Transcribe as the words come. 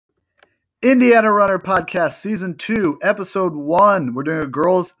Indiana Runner Podcast Season 2, Episode 1. We're doing a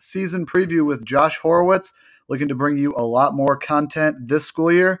girls' season preview with Josh Horowitz, looking to bring you a lot more content this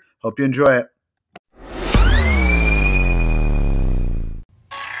school year. Hope you enjoy it.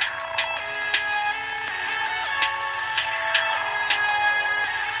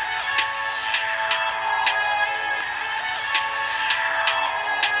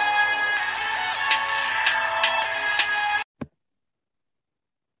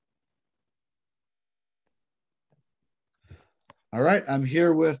 All right, I'm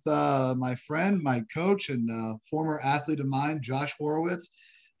here with my friend, my coach, and former athlete of mine, Josh Horowitz.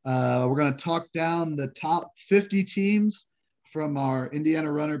 We're going to talk down the top 50 teams from our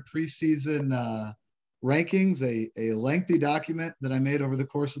Indiana Runner preseason rankings, a lengthy document that I made over the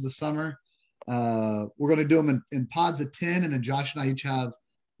course of the summer. We're going to do them in pods of 10, and then Josh and I each have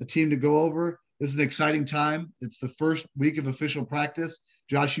a team to go over. This is an exciting time. It's the first week of official practice.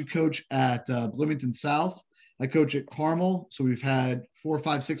 Josh, you coach at Bloomington South. I coach at Carmel, so we've had 4,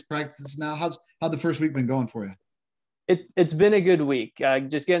 5, 6 practices now. How's the first week been going for you? It's been a good week.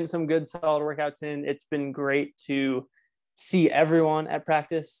 Just getting some good solid workouts in. It's been great to see everyone at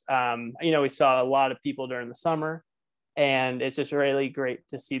practice. We saw a lot of people during the summer, and it's just really great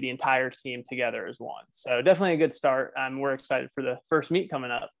to see the entire team together as one. So definitely a good start. We're excited for the first meet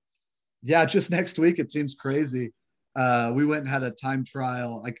coming up. Yeah, just next week. It seems crazy. We went and had a time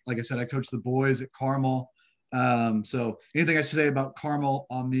trial. Like I said, I coach the boys at Carmel. So anything I say about Carmel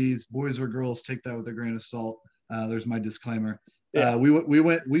on these, boys or girls, take that with a grain of salt. There's my disclaimer. Yeah. We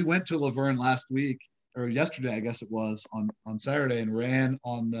went to Laverne last week, or yesterday, I guess it was, on Saturday, and ran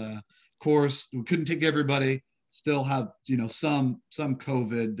on the course. We couldn't take everybody, still have some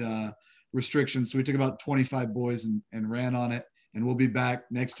COVID restrictions. So we took about 25 boys and ran on it, and we'll be back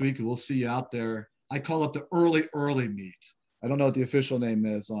next week and we'll see you out there. I call it the early meet. I don't know what the official name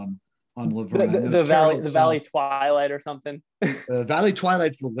is on Laverne. The Valley Twilight or something. Valley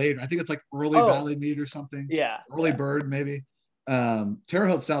Twilight's the later. I think it's like early Valley meet or something. Yeah. Early bird maybe. Terre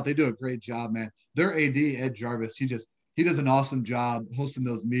Haute South, they do a great job, man. Their AD, Ed Jarvis, he does an awesome job hosting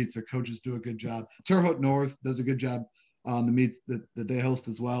those meets. Their coaches do a good job. Terre Haute North does a good job on the meets that they host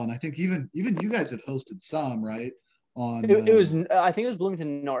as well. And I think even you guys have hosted some, right? I think it was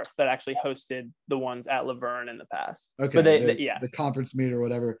Bloomington North that actually hosted the ones at Laverne in the past. Okay, but the conference meet or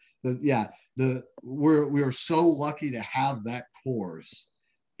whatever. We are so lucky to have that course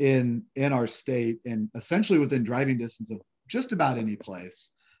in our state and essentially within driving distance of just about any place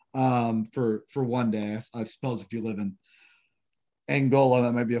for one day. I suppose if you live in Angola,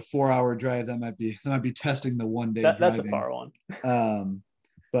 that might be a 4-hour drive. That might be testing the one day. That's a far one.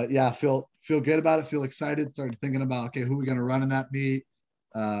 But yeah, feel good about it. Feel excited. Started thinking about, okay, who are we going to run in that meet?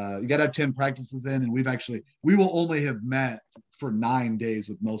 You got to have 10 practices in, and we will only have met for 9 days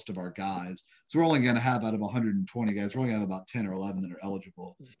with most of our guys. So we're only going to have out of 120 guys, we're only going to have about 10 or 11 that are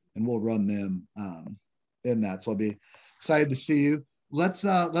eligible, and we'll run them in that. So I'll be excited to see you. Let's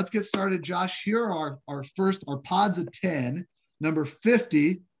get started, Josh. Here are our pods of 10. Number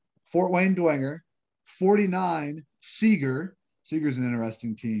 50, Fort Wayne Dwenger. 49, Seeger. Seeger's an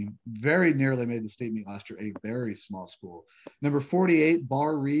interesting team. Very nearly made the state meet last year, a very small school. Number 48,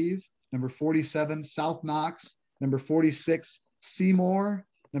 Bar Reeve. Number 47, South Knox. Number 46, Seymour.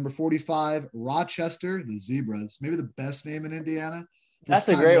 Number 45, Rochester, the Zebras. Maybe the best name in Indiana. That's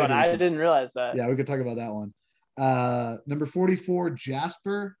a great one. I didn't realize that. Yeah, we could talk about that one. Number 44,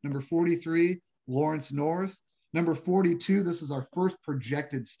 Jasper. Number 43, Lawrence North. Number 42, this is our first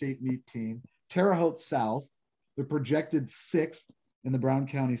projected state meet team, Terre Haute South. They're projected 6th in the Brown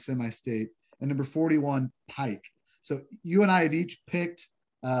County semi-state. And number 41, Pike. So you and I have each picked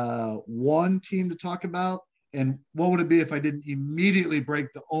one team to talk about. And what would it be if I didn't immediately break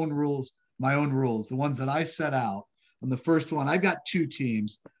my own rules, the ones that I set out? On the first one, I've got 2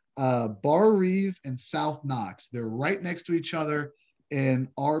 teams, Bar Reeve and South Knox. They're right next to each other in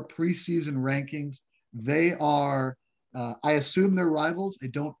our preseason rankings. They are, I assume they're rivals. I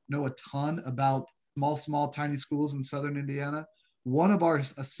don't know a ton about small, tiny schools in Southern Indiana. One of our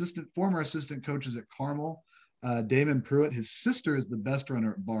former assistant coaches at Carmel, Damon Pruitt, his sister is the best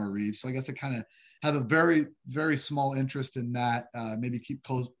runner at Bar Reeve. So I guess I kind of have a very, very small interest in that. Maybe keep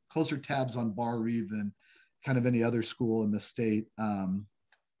closer tabs on Bar Reeve than kind of any other school in the state,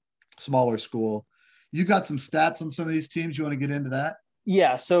 smaller school. You've got some stats on some of these teams. You want to get into that?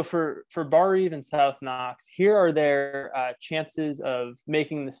 Yeah, so for Bar Reeve and South Knox, here are their chances of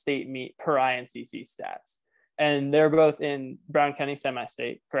making the state meet per INCC stats. And they're both in Brown County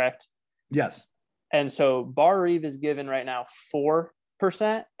semi-state, correct? Yes. And so Bar Reeve is given right now 4%,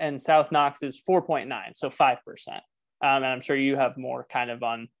 and South Knox is 4.9, so 5%. And I'm sure you have more kind of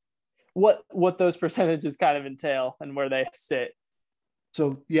on what those percentages kind of entail and where they sit.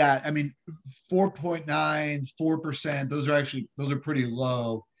 So yeah, I mean, 4.9, 4%, those are pretty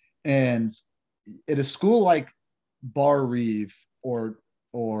low. And at a school like Bar Reeve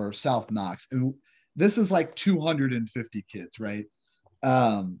or South Knox, and this is like 250 kids, right?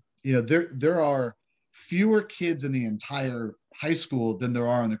 There are fewer kids in the entire high school than there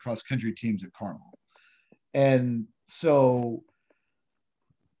are on the cross country teams at Carmel. And so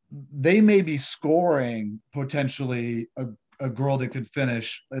they may be scoring potentially a girl that could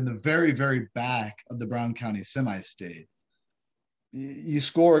finish in the very, very back of the Brown County semi-state. You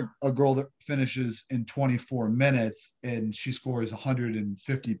score a girl that finishes in 24 minutes and she scores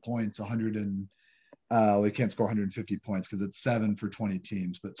 150 points, we can't score 150 points because it's 7 for 20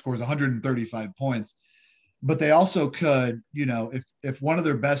 teams, but scores 135 points. But they also could, if one of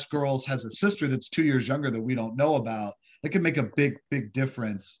their best girls has a sister that's 2 years younger that we don't know about, that can make a big, big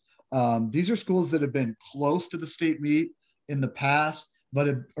difference. These are schools that have been close to the state meet in the past, but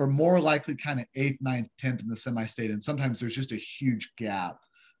are more likely kind of 8th, 9th, 10th in the semi-state. And sometimes there's just a huge gap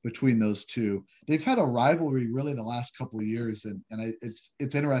between those two. They've had a rivalry really the last couple of years. And it's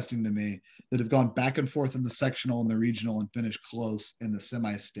interesting to me that have gone back and forth in the sectional and the regional and finished close in the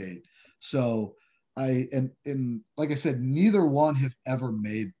semi-state. So and like I said, neither one have ever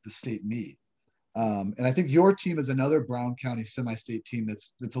made the state meet. And I think your team is another Brown County semi-state team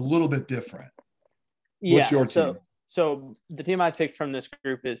that's a little bit different. What's your team? So the team I picked from this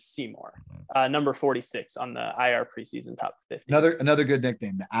group is Seymour, number 46 on the IR preseason top 50. Another good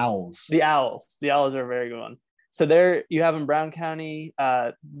nickname, the Owls. The Owls are a very good one. So there you have in Brown County,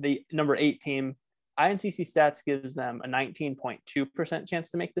 the number 8 team. INCC stats gives them a 19.2% chance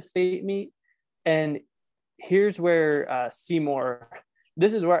to make the state meet. And here's where Seymour,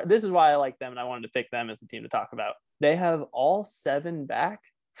 this is why I like them and I wanted to pick them as the team to talk about. They have all 7 back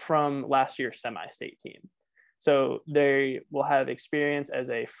from last year's semi-state team. So they will have experience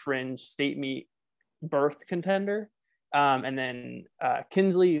as a fringe state meet berth contender. And then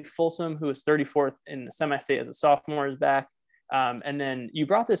Kinsley Folsom, who was 34th in the semi-state as a sophomore, is back. And then you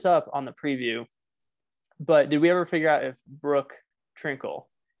brought this up on the preview, but did we ever figure out if Brooke Trinkle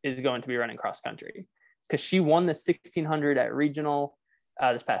is going to be running cross country? Because she won the 1600 at regional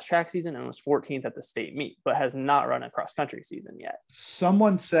this past track season and was 14th at the state meet, but has not run a cross country season yet.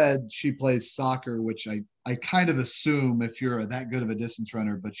 Someone said she plays soccer, which I kind of assume if you're that good of a distance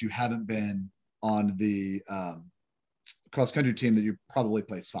runner, but you haven't been on the cross country team, that you probably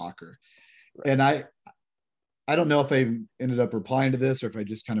play soccer. Right. And I don't know if I ended up replying to this or if I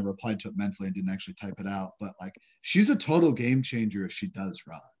just kind of replied to it mentally and didn't actually type it out, but like she's a total game changer if she does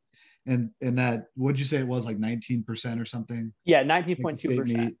run. And that, what'd you say it was, like 19% or something? Yeah,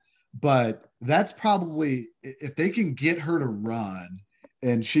 19.2%. But that's probably, if they can get her to run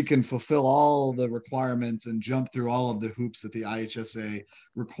and she can fulfill all the requirements and jump through all of the hoops that the IHSA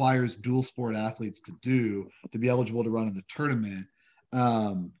requires dual sport athletes to do to be eligible to run in the tournament,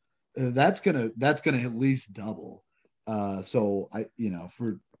 that's gonna at least double. So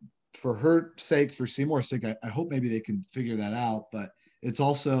for her sake, for Seymour's sake, I hope maybe they can figure that out. But it's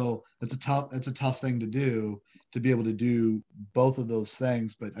a tough thing to do, to be able to do both of those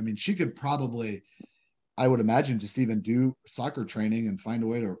things. But I mean, she could probably, I would imagine, just even do soccer training and find a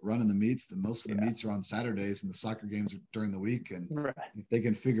way to run in the meets. Most of the meets are on Saturdays and the soccer games are during the week. And if they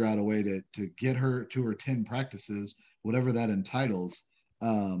can figure out a way to get her to her 10 practices, whatever that entitles,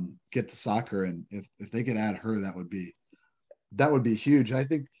 get to soccer. And if they could add her, that would be huge. I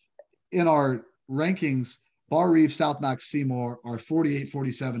think in our rankings, Bar Reeve, South Knox, Seymour are 48,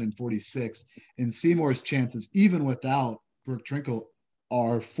 47, and 46. And Seymour's chances, even without Brooke Trinkle,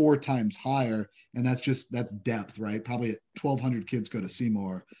 are 4 times higher. And that's depth, right? Probably 1,200 kids go to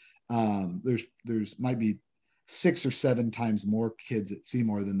Seymour. There's might be 6 or 7 times more kids at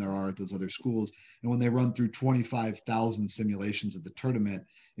Seymour than there are at those other schools. And when they run through 25,000 simulations at the tournament,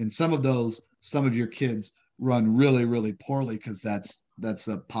 in some of your kids run really, really poorly, because that's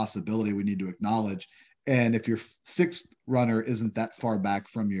a possibility we need to acknowledge. And if your 6th runner isn't that far back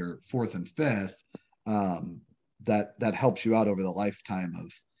from your 4th and 5th, that helps you out over the lifetime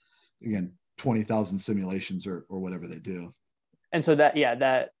of, again, 20,000 simulations or whatever they do. And so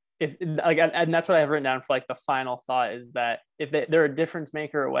and that's what I have written down for like the final thought, is that if they're a difference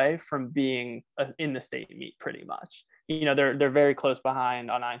maker away from being in the state meet, pretty much. They're very close behind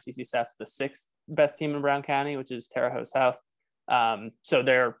on INCC stats, the 6th best team in Brown County, which is Terre Haute South. So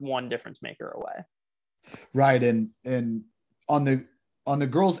they're one difference maker away. Right. And on the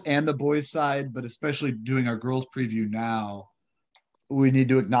girls and the boys side, but especially doing our girls preview now, we need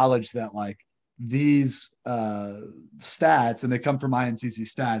to acknowledge that like these stats, and they come from INCC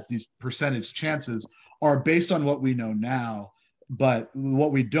stats, these percentage chances are based on what we know now. But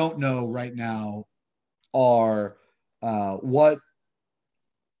what we don't know right now are what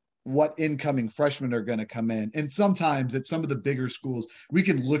incoming freshmen are going to come in. And sometimes at some of the bigger schools, we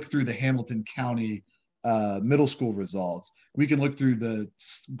can look through the Hamilton County middle school results. We can look through the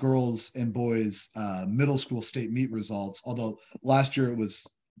girls and boys middle school state meet results. Although last year it was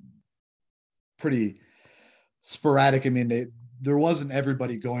pretty sporadic. I mean, there wasn't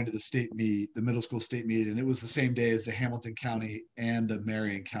everybody going to the state meet, the middle school state meet, and it was the same day as the Hamilton County and the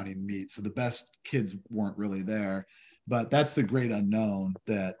Marion County meet. So the best kids weren't really there. But that's the great unknown,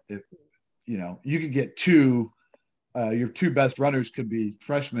 that if you could get your two best runners could be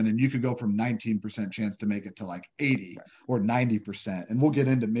freshmen, and you could go from 19% chance to make it to like 80 or 90%. And we'll get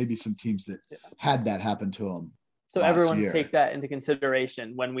into maybe some teams that had that happen to them. So everyone take that into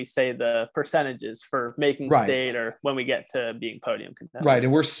consideration when we say the percentages for making state, or when we get to being podium contenders. Right.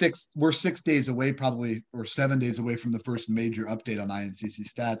 And we're 6 days away, probably, or 7 days away from the first major update on INCC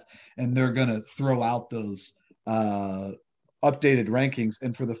stats. And they're going to throw out those updated rankings.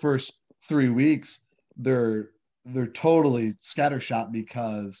 And for the first 3 weeks, they're totally scattershot,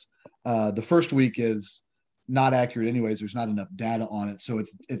 because the first week is not accurate anyways. There's not enough data on it. So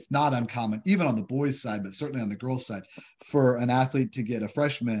it's not uncommon, even on the boys side, but certainly on the girls side, for an athlete to get a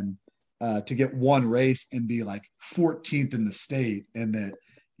freshman to get one race and be like 14th in the state. And that,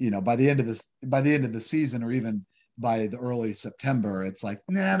 by the end of the season, or even by the early September, it's like,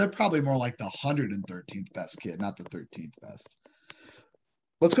 they're probably more like the 113th best kid, not the 13th best.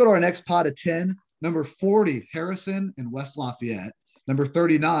 Let's go to our next pot of 10. Number 40, Harrison and West Lafayette. Number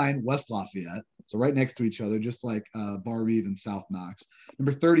 39, West Lafayette. So right next to each other, just like Bar Reeve and South Knox.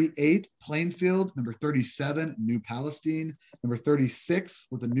 Number 38, Plainfield. Number 37, New Palestine. Number 36,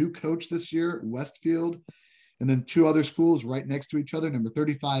 with a new coach this year, Westfield. And then two other schools right next to each other. Number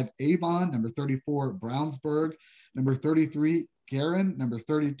 35, Avon. Number 34, Brownsburg. Number 33, Guerin. Number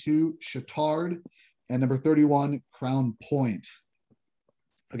 32, Chittard. And number 31, Crown Point.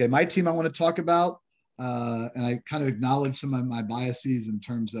 Okay, my team I want to talk about, and I kind of acknowledge some of my biases in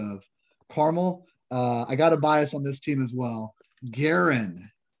terms of Carmel. I got a bias on this team as well. Guerin.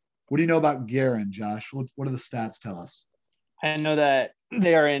 What do you know about Guerin, Josh? What do the stats tell us? I know that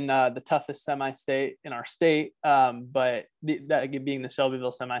they are in the toughest semi-state in our state, but that being the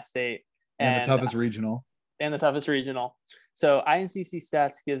Shelbyville semi-state. And the toughest regional. So INCC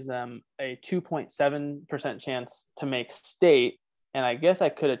stats gives them a 2.7% chance to make state. And I guess I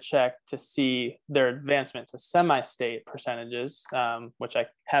could have checked to see their advancement to semi-state percentages, which I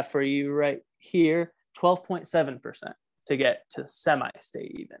have for you right here, 12.7% to get to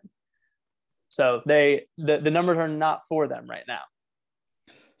semi-state even. So the numbers are not for them right now.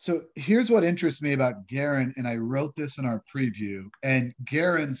 So here's what interests me about Guerin, and I wrote this in our preview, and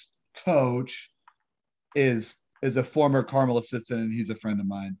Guerin's coach is a former Carmel assistant, and he's a friend of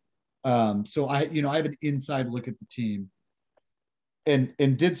mine. So I have an inside look at the team. And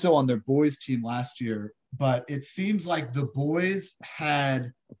did so on their boys team last year, but it seems like the boys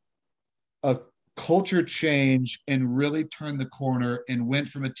had a culture change and really turned the corner and went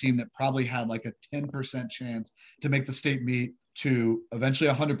from a team that probably had like a 10% chance to make the state meet to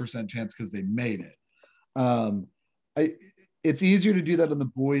eventually 100% chance because they made it. It's easier to do that on the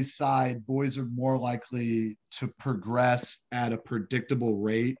boys' side. Boys are more likely to progress at a predictable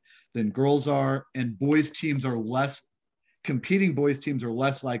rate than girls are, and competing boys teams are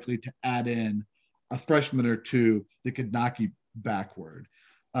less likely to add in a freshman or two that could knock you backward.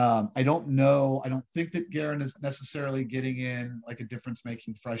 I don't know. I don't think that Guerin is necessarily getting in like a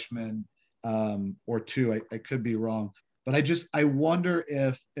difference-making freshman or two. I could be wrong. But I wonder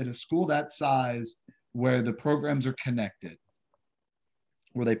if at a school that size, where the programs are connected,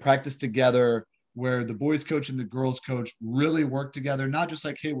 where they practice together, where the boys coach and the girls coach really work together, not just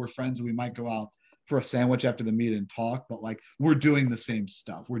like, hey, we're friends and we might go out for a sandwich after the meet and talk, but like we're doing the same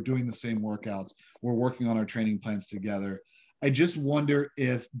stuff. We're doing the same workouts. We're working on our training plans together. I just wonder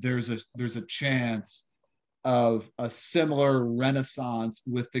if there's a chance of a similar renaissance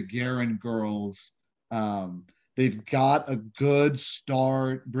with the Guerin girls. They've got a good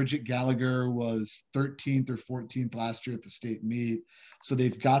start. Bridget Gallagher was 13th or 14th last year at the state meet. So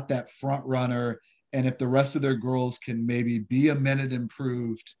they've got that front runner. And if the rest of their girls can maybe be a minute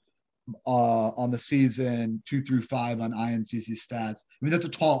improved on the season 2 through 5 on INCC stats. I mean, that's a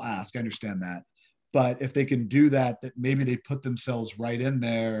tall ask. I understand that. But if they can do that maybe they put themselves right in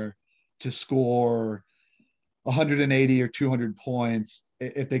there to score 180 or 200 points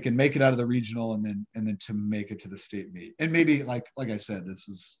if they can make it out of the regional and then to make it to the state meet. And maybe like I said, this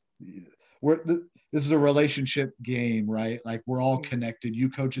is this is a relationship game, right? Like we're all connected. You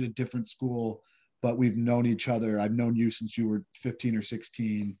coach at a different school, but we've known each other. I've known you since you were 15 or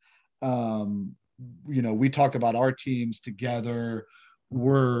 16. We talk about our teams together.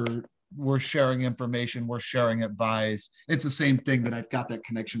 We're sharing information. We're sharing advice. It's the same thing that I've got that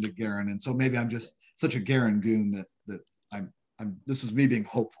connection to Garen. And so maybe I'm just such a Garen goon that this is me being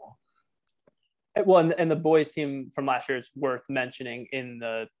hopeful. Well, and the boys team from last year is worth mentioning in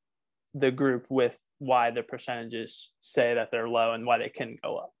the group with why the percentages say that they're low and why they can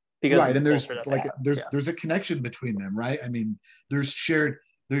go up. Because right, and there's a connection between them, right? I mean, there's shared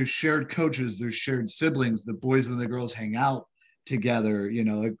coaches, there's shared siblings. The boys and the girls hang out together.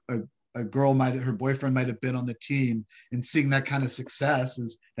 A girl her boyfriend might have been on the team, and seeing that kind of success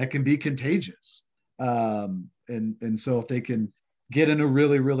that can be contagious. And so if they can get in a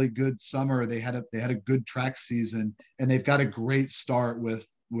really, really good summer, they had a good track season, and they've got a great start with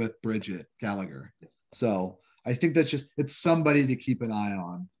Bridget Gallagher. So I think it's somebody to keep an eye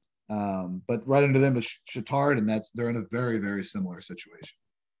on. But right under them is Chittard, and they're in a very, very similar situation.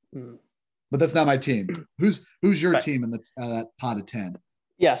 But that's not my team. Who's your team in that pod of 10?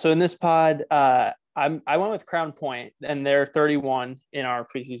 Yeah. So in this pod, I went with Crown Point, and they're 31 in our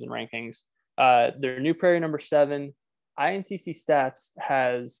preseason rankings. They're New Prairie number 7. INCC Stats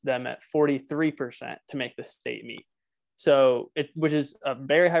has them at 43% to make the state meet. So which is a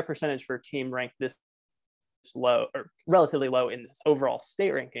very high percentage for a team ranked this low or relatively low in this overall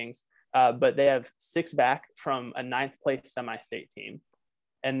state rankings. But they have 6 back from a 9th place semi-state team.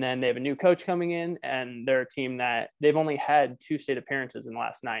 And then they have a new coach coming in, and they're a team that they've only had 2 state appearances in the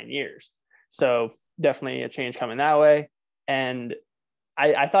last 9 years. So definitely a change coming that way. And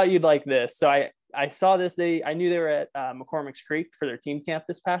I thought you'd like this. So I saw this. I knew they were at McCormick's Creek for their team camp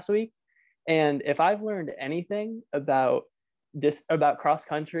this past week. And if I've learned anything about cross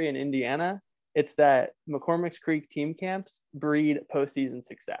country in Indiana, it's that McCormick's Creek team camps breed postseason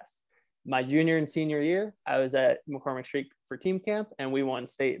success. My junior and senior year, I was at McCormick's Creek for team camp, and we won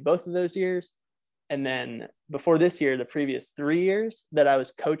state both of those years. And then before this year, the previous 3 years that I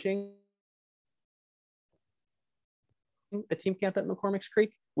was coaching a team camp at McCormick's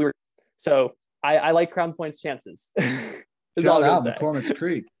Creek, so I like Crown Point's chances. Shout out McCormick's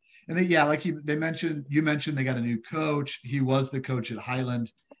Creek. And then, like you mentioned they got a new coach. He was the coach at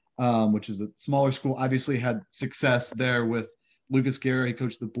Highland, which is a smaller school. Obviously had success there with Lucas Guerra. He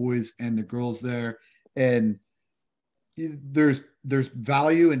coached the boys and the girls there. And there's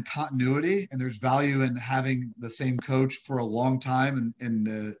value in continuity, and there's value in having the same coach for a long time, and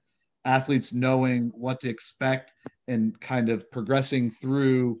the athletes knowing what to expect and kind of progressing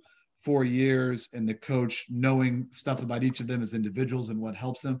through 4 years, and the coach knowing stuff about each of them as individuals and what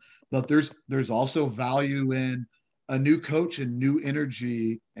helps them. But there's also value in a new coach and new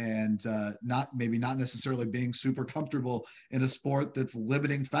energy, and not necessarily being super comfortable in a sport that's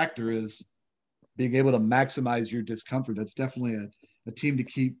limiting factor is being able to maximize your discomfort. That's definitely a team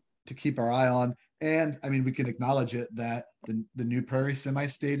to keep our eye on. And I mean, we can acknowledge it that the New Prairie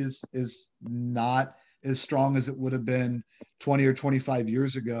semi-state is not as strong as it would have been 20 or 25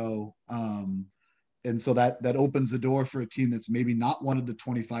 years ago. And so that opens the door for a team that's maybe not one of the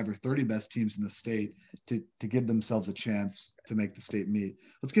 25 or 30 best teams in the state to give themselves a chance to make the state meet.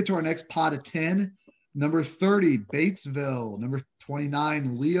 Let's get to our next pot of 10. Number 30, Batesville. Number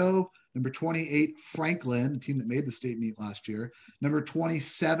 29, Leo. Number 28, Franklin, the team that made the state meet last year. Number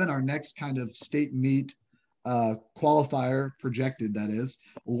 27, our next kind of state meet qualifier projected, that is,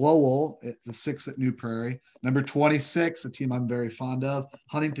 Lowell, at the 6th at New Prairie. Number 26, a team I'm very fond of,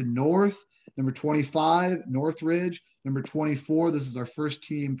 Huntington North. Number 25, Northridge. Number 24, this is our first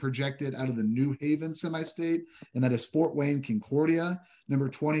team projected out of the New Haven semi-state, and that is Fort Wayne Concordia. Number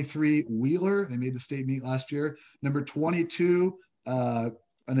 23, Wheeler. They made the state meet last year. Number 22,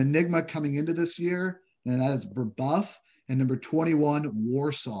 an enigma coming into this year, and that is Brebeuf. And number 21,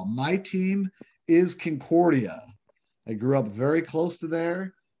 Warsaw. My team is Concordia. I grew up very close to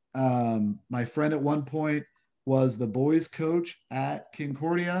there. My friend at one point was the boys coach at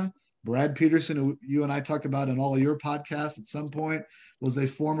Concordia. Brad Peterson, who you and I talk about in all of your podcasts at some point, was a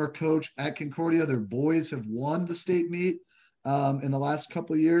former coach at Concordia. Their boys have won the state meet in the last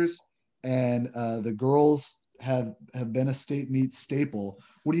couple of years, and the girls have been a state meet staple.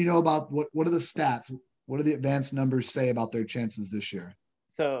 What do you know about what are the stats? What do the advanced numbers say about their chances this year?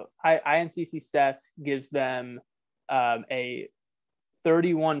 So INCC Stats gives them a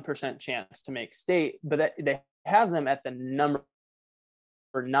 31% chance to make state, but they have them at the number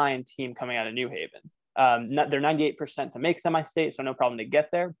 9 team coming out of New Haven. They're 98% to make semi-state, so no problem to get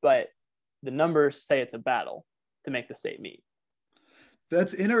there, but the numbers say it's a battle to make the state meet.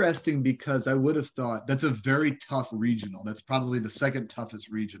 That's interesting because I would have thought that's a very tough regional. That's probably the second toughest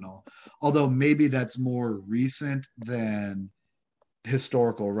regional, although maybe that's more recent than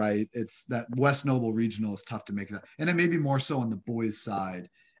historical, right? It's that West Noble regional is tough to make it up. And it may be more so on the boys' side.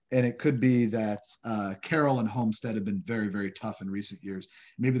 And it could be that Carroll and Homestead have been very, very tough in recent years.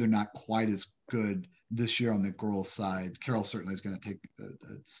 Maybe they're not quite as good this year on the girls' side. Carroll certainly is going to take a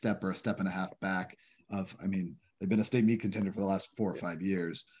step or a step and a half back of, I mean, they've been a state meet contender for the last 4 or 5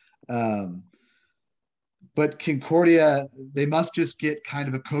 years. But Concordia, they must just get kind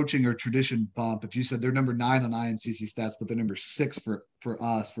of a coaching or tradition bump. If you said they're number 9 on INCC stats, but they're number 6 for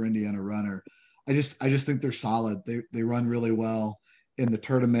us, for Indiana Runner, I just think they're solid. They run really well in the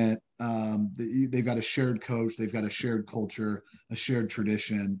tournament. They've got a shared coach, they've got a shared culture, a shared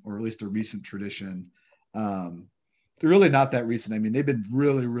tradition, or at least a recent tradition. They're really not that recent. I mean, they've been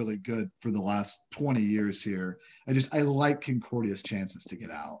really, really good for the last 20 years here. I like Concordia's chances to get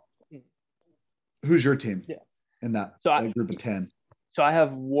out. Who's your team in that group of 10? So I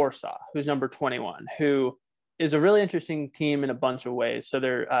have Warsaw, who's number 21, who is a really interesting team in a bunch of ways. So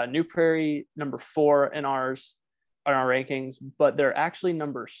they're New Prairie, number 4 in our rankings, but they're actually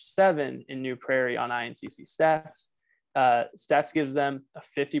number 7 in New Prairie on INCC stats. Stats gives them a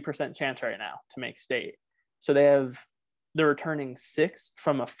 50% chance right now to make state. So they're returning 6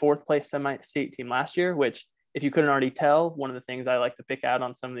 from a 4th place semi-state team last year, which, if you couldn't already tell, one of the things I like to pick out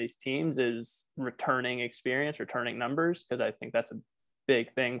on some of these teams is returning experience, returning numbers, because I think that's a big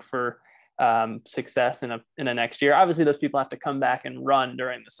thing for success in a next year. Obviously, those people have to come back and run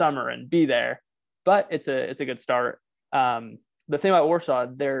during the summer and be there, but it's a good start. The thing about Warsaw,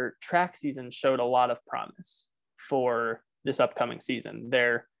 their track season showed a lot of promise for this upcoming season.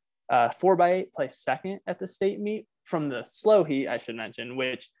 Their 4x8 placed second at the state meet from the slow heat, I should mention,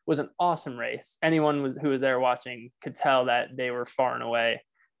 which was an awesome race. Anyone who was there watching could tell that they were far and away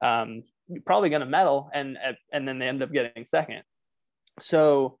probably going to medal, and then they ended up getting second.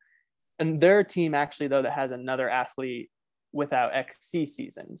 So, and their team actually, though, that has another athlete without XC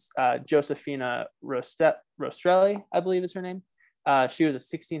seasons, Josefina Rostrelli, I believe is her name. She was a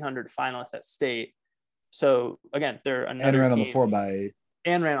 1600 finalist at state. So again, they're another and ran team. on the 4x8.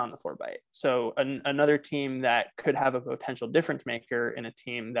 And ran on the 4x8. So another team that could have a potential difference maker in a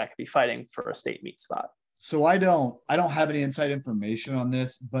team that could be fighting for a state meet spot. So I don't have any inside information on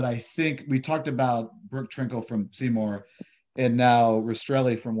this, but I think we talked about Brooke Trinkle from Seymour and now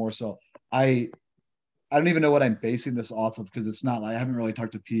Rastrelli from Warsaw. I don't even know what I'm basing this off of, because it's not like I haven't really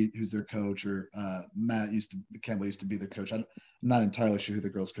talked to Pete, who's their coach, or Campbell used to be their coach. I'm not entirely sure who the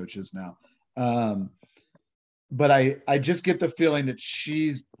girls' coach is now. But I just get the feeling that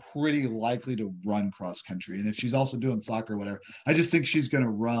she's pretty likely to run cross country. And if she's also doing soccer or whatever, I just think she's going to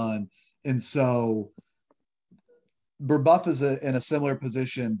run. And so Burbuff is in a similar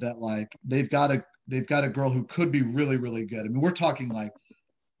position that, like, they've got a girl who could be really, really good. I mean, we're talking like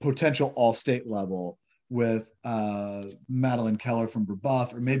potential all-state level with Madeline Keller from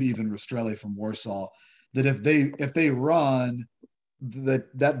Burbuff, or maybe even Rastrelli from Warsaw, that if they run,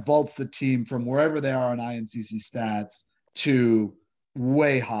 that vaults the team from wherever they are on INCC stats to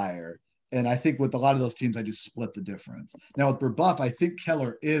way higher. And I think with a lot of those teams, I just split the difference. Now with Burbuff, I think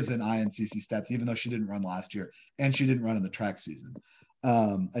Keller is in INCC stats, even though she didn't run last year and she didn't run in the track season.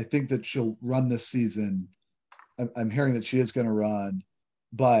 I think that she'll run this season. I'm hearing that she is going to run,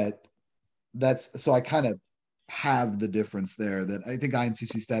 but so I kind of have the difference there, that I think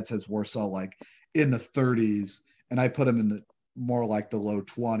INCC stats has Warsaw like in the 30s, and I put them in the more like the low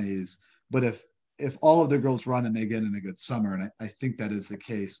 20s. But if all of the girls run and they get in a good summer, and I think that is the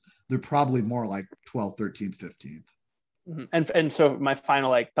case, they're probably more like 12th, 13th, 15th. Mm-hmm. And so my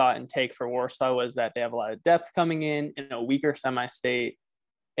final thought and take for Warsaw was that they have a lot of depth coming in a weaker semi-state,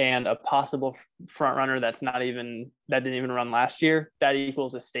 and a possible front runner that didn't even run last year. That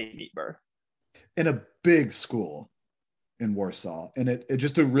equals a state meet berth in a big school in Warsaw, and it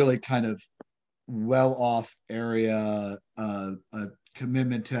just a really kind of well-off area, a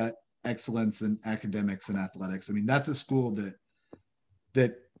commitment to excellence in academics and athletics. I mean, that's a school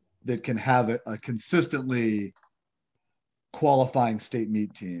that can have a consistently qualifying state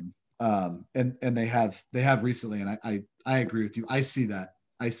meet team. And they have recently, and I agree with you. I see that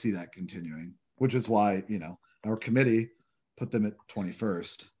continuing, which is why, our committee put them at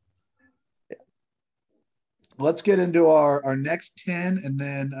 21st. Yeah. Let's get into our next 10, and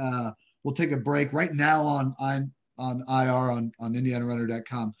then we'll take a break. Right now on IR on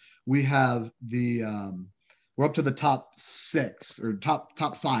IndianaRunner.com, we have we're up to the top 6, or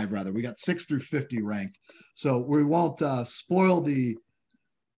top 5 rather. We got 6 through 50 ranked, so we won't spoil the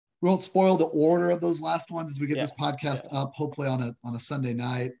We won't spoil the order of those last ones as we get Yes, this podcast yes. up, hopefully on a Sunday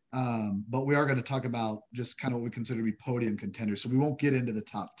night. But we are going to talk about just kind of what we consider to be podium contenders. So we won't get into the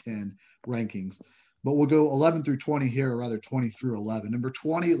top 10 rankings, but we'll go 11 through 20 here, or rather 20 through 11. Number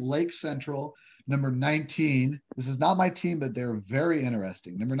 20, Lake Central. Number 19, this is not my team, but they're very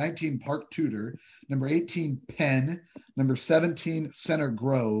interesting. Number 19, Park Tudor. Number 18, Penn. Number 17, Center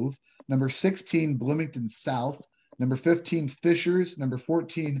Grove. Number 16, Bloomington South. Number 15, Fishers. Number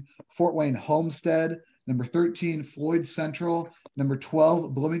 14, Fort Wayne Homestead. Number 13, Floyd Central. Number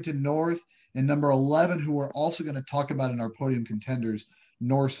 12, Bloomington North. And number 11, who we're also going to talk about in our podium contenders,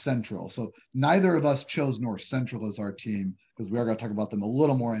 North Central. So neither of us chose North Central as our team because we are going to talk about them a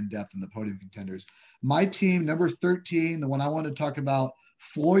little more in depth in the podium contenders. My team, number 13, the one I want to talk about,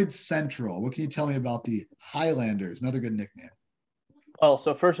 Floyd Central. What can you tell me about the Highlanders? Another good nickname. Well,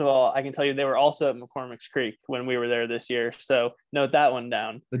 so first of all, I can tell you they were also at McCormick's Creek when we were there this year. So note that one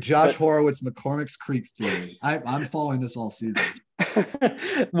down. The Josh Horowitz McCormick's Creek theory. I'm following this all season.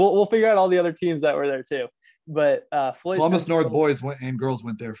 we'll figure out all the other teams that were there too. But Floyd Columbus Central, North boys and girls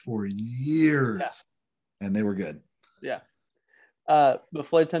went there for years, and they were good. Yeah. But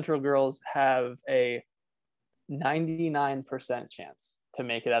Floyd Central girls have a 99% chance to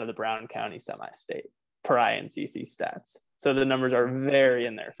make it out of the Brown County semi-state per INCC stats. So the numbers are very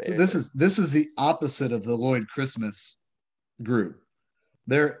in their favor. So this is the opposite of the Lloyd Christmas group.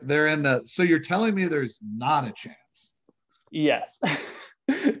 They're in the. So you're telling me there's not a chance? Yes,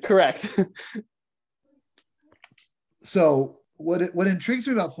 correct. So what intrigues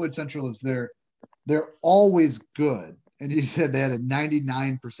me about Floyd Central is they're always good. And you said they had a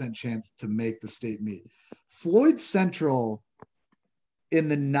 99% chance to make the state meet. Floyd Central in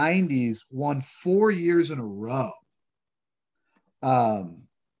the 90s won 4 years in a row.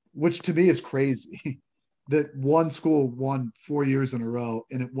 Which to me is crazy that one school won 4 years in a row,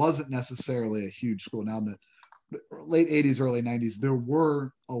 and it wasn't necessarily a huge school. Now in the late 80s, early 90s, there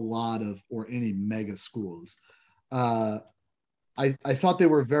were a lot of, or any mega schools. I thought they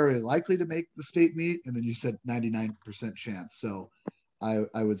were very likely to make the state meet, and then you said 99% chance. So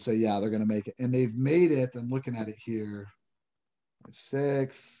I would say, yeah, they're going to make it. And they've made it. I'm looking at it here.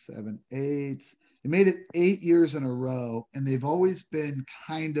 6, 7, 8. They made it 8 years in a row, and they've always been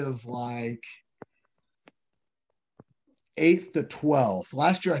kind of like 8th to 12th.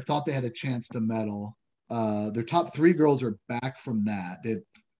 Last year, I thought they had a chance to medal. Their top 3 girls are back from that.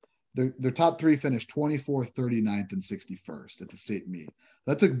 Their top 3 finished 24th, 39th, and 61st at the state meet.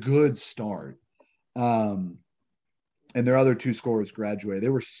 That's a good start. And their other 2 scorers graduated. They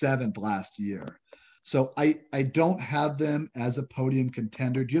were 7th last year. So I don't have them as a podium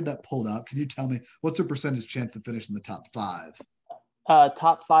contender. Do you have that pulled up? Can you tell me what's their percentage chance to finish in the top 5?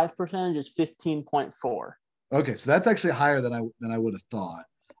 Top 5 percentage is 15.4. Okay, so that's actually higher than I would have thought.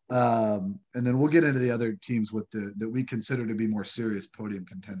 And then we'll get into the other teams with that we consider to be more serious podium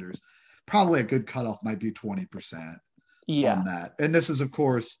contenders. Probably a good cutoff might be 20% on that. And this is, of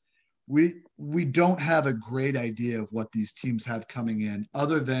course, we don't have a great idea of what these teams have coming in,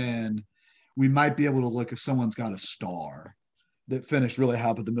 other than we might be able to look if someone's got a star that finished really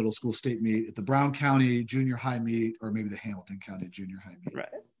high at the middle school state meet, at the Brown County junior high meet, or maybe the Hamilton County junior high meet. Right.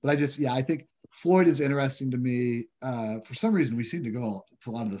 But I think Floyd is interesting to me. For some reason, we seem to go to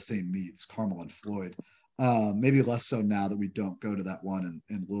a lot of the same meets, Carmel and Floyd. Maybe less so now that we don't go to that one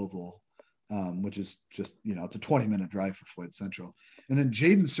in Louisville, which is just, it's a 20-minute drive for Floyd Central. And then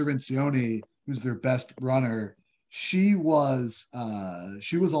Jaden Cervincione, who's their best runner, she was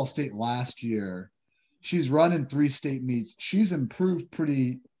all state last year. She's run in 3 state meets. She's improved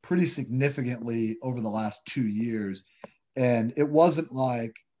pretty significantly over the last 2 years. And it wasn't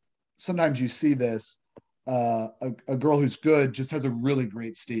like sometimes you see this, a girl who's good just has a really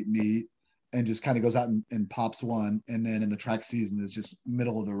great state meet and just kind of goes out and pops one. And then in the track season is just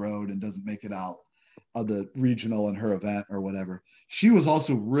middle of the road and doesn't make it out of the regional in her event or whatever. She was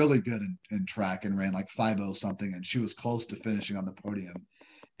also really good in track and ran like 5.0 something. And she was close to finishing on the podium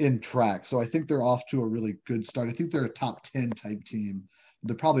in track. So I think they're off to a really good start. I think they're a top 10 type team.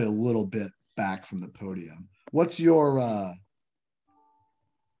 They're probably a little bit back from the podium. What's your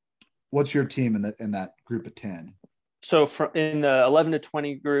team in that group of 10? So in the 11 to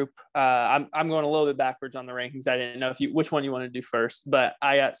 20 group, I'm going a little bit backwards on the rankings. I didn't know which one you want to do first, but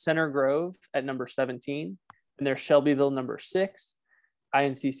I got Center Grove at number 17, and there's Shelbyville number 6.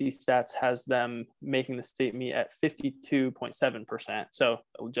 INCC Stats has them making the state meet at 52.7%, so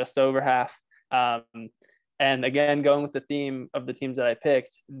just over half. And again, going with the theme of the teams that I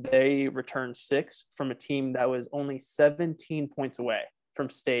picked, they returned 6 from a team that was only 17 points away from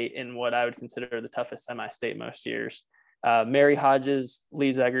state in what I would consider the toughest semi-state most years. Mary Hodges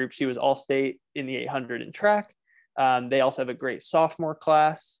leads that group. She was all-state in the 800 in track. They also have a great sophomore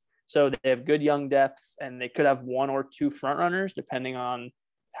class. So they have good young depth, and they could have one or two front runners, depending on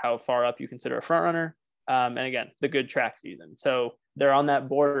how far up you consider a front runner. And again, the good track season. So they're on that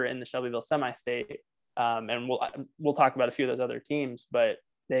border in the Shelbyville semi-state. And we'll talk about a few of those other teams, but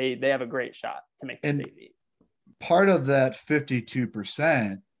they have a great shot to make the state meet. Part of that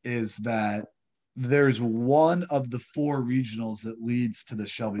 52% is that there's one of the four regionals that leads to the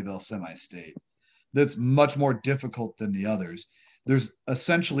Shelbyville semi-state that's much more difficult than the others. There's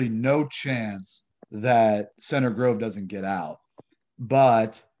essentially no chance that Center Grove doesn't get out,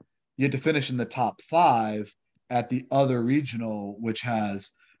 but you have to finish in the top 5 at the other regional, which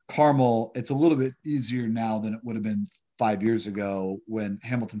has Carmel. It's a little bit easier now than it would have been 5 years ago when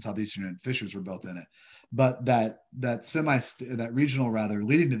Hamilton Southeastern and Fishers were both in it. But that regional rather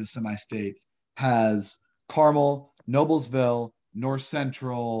leading to the semi-state has Carmel, Noblesville, North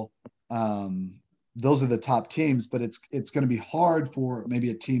Central. Those are the top teams, but it's going to be hard for maybe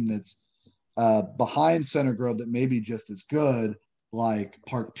a team that's behind Center Grove that may be just as good, like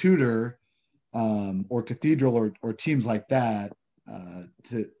Park Tudor or Cathedral or teams like that.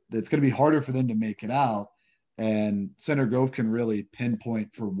 It's going to be harder for them to make it out. And Center Grove can really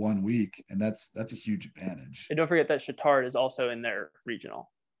pinpoint for 1 week, and that's a huge advantage. And don't forget that Chittard is also in their regional,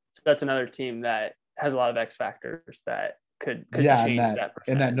 so that's another team that has a lot of X factors that could change that percentage.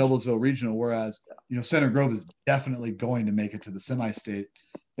 In that Noblesville regional. Whereas Center Grove is definitely going to make it to the semi-state,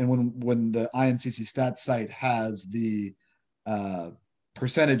 and when the INCC stats site has the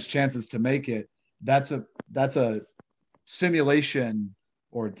percentage chances to make it, that's a simulation.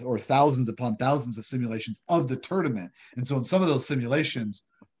 Or thousands upon thousands of simulations of the tournament. And so in some of those simulations,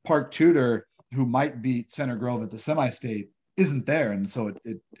 Park Tudor, who might beat Center Grove at the semi-state, isn't there. And so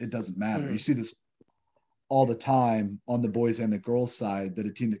it doesn't matter. You see this all the time on the boys and the girls side, that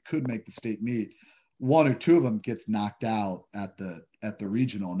a team that could make the state meet, one or two of them gets knocked out at the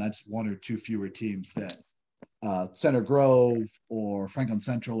regional. And that's one or two fewer teams that Center Grove or Franklin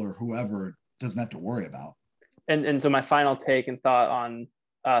Central or whoever doesn't have to worry about. And so my final take and thought on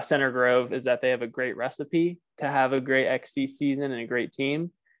Center Grove is that they have a great recipe to have a great XC season and a great team,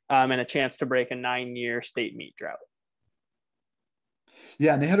 and a chance to break a 9-year state meet drought.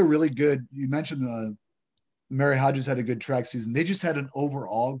 Yeah, and they had a really good, you mentioned the Mary Hodges had a good track season. They just had an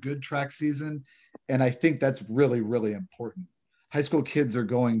overall good track season, and I think that's really, really important. High school kids are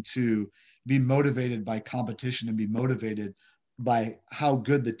going to be motivated by competition and be motivated by how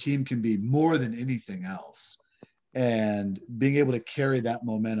good the team can be more than anything else. And being able to carry that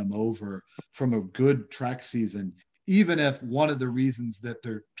momentum over from a good track season, even if one of the reasons that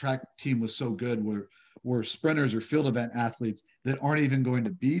their track team was so good were sprinters or field event athletes that aren't even going to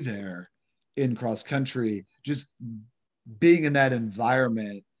be there in cross country, just being in that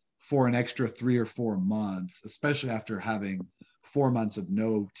environment for an extra 3 or 4 months, especially after having 4 months of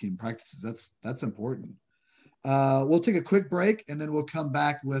no team practices, that's important. We'll take a quick break, and then we'll come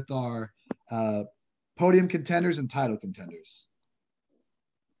back with our podium contenders and title contenders.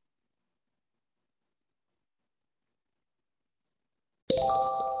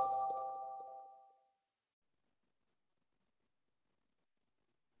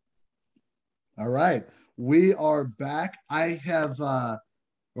 All right, we are back.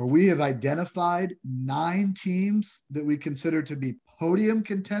 We have identified 9 teams that we consider to be podium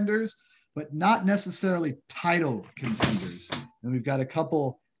contenders, but not necessarily title contenders. And we've got a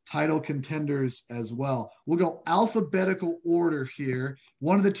couple title contenders as well. We'll go alphabetical order here.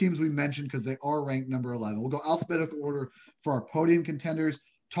 One of the teams we mentioned, because they are ranked number 11. We'll go alphabetical order for our podium contenders,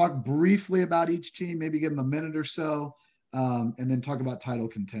 talk briefly about each team, maybe give them a minute or so, and then talk about title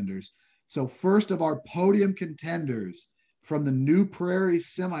contenders. So first of our podium contenders from the New Prairie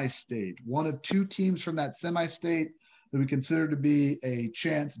semi-state, one of 2 teams from that semi-state that we consider to be a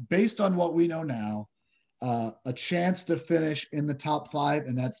chance, based on what we know now, a chance to finish in the top 5,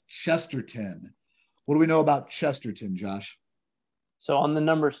 and that's Chesterton. What do we know about Chesterton, Josh? So on the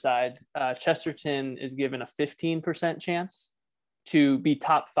number side, Chesterton is given a 15% chance to be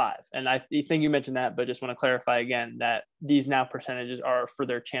top 5. And I think you mentioned that, but just want to clarify again that these now percentages are for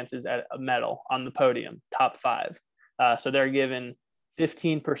their chances at a medal on the podium, top 5. So they're given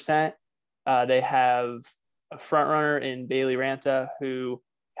 15%. They have a front runner in Bailey Ranta who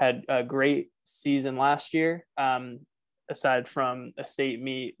had a great season last year, aside from a state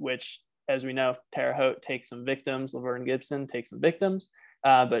meet, which, as we know, Terre Haute takes some victims. Laverne Gibson takes some victims,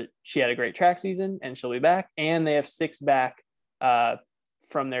 but she had a great track season and she'll be back. And they have 6 back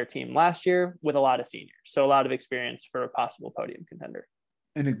from their team last year with a lot of seniors. So a lot of experience for a possible podium contender.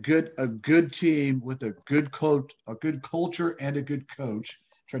 and a good team with a good coach, a good culture, and a good coach.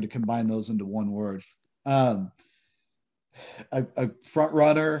 Tried to combine those into one word. Um, a front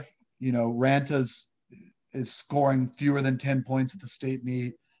runner, Ranta's is scoring fewer than 10 points at the state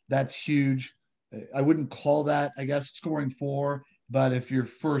meet. That's huge. I wouldn't call that, I guess, scoring four, but if your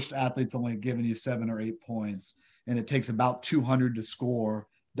first athlete's only giving you 7 or 8 points and it takes about 200 to score,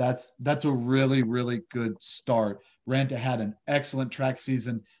 that's a really, really good start. Ranta had an excellent track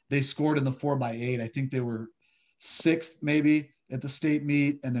season. They scored in the 4x8. I think they were sixth maybe at the state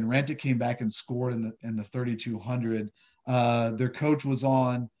meet, and then Ranta came back and scored in the 3200. Their coach was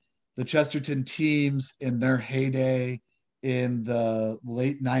on the Chesterton teams in their heyday in the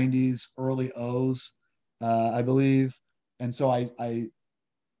late 90s, early O's, I believe. And so I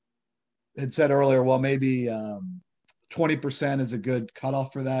had said earlier, well, maybe 20% is a good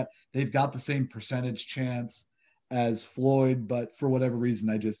cutoff for that. They've got the same percentage chance as Floyd, but for whatever reason,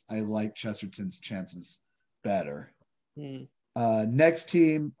 I like Chesterton's chances better. Next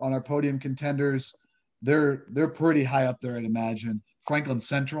team on our podium contenders, they're pretty high up there, I'd imagine. Franklin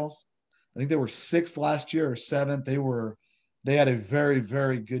Central. I think they were sixth last year or seventh. They had a very,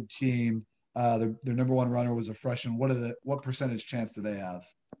 very good team. Their number one runner was a freshman. What percentage chance do they have?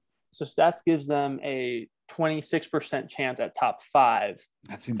 So stats gives them a 26% chance at top five.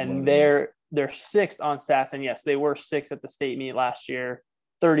 That seems and low. They're sixth on stats. And yes, they were sixth at the state meet last year,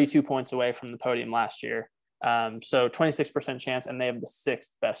 32 points away from the podium last year. So 26% chance, and they have the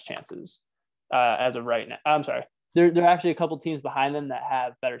sixth best chances as of right now. I'm sorry. There are actually a couple teams behind them that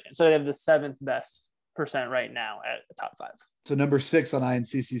have better chance. So they have the seventh best percent right now at the top five. So number 6 on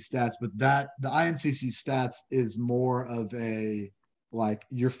INCC stats, but the INCC stats is more of a like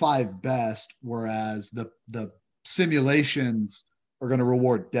your 5 best, whereas the simulations are going to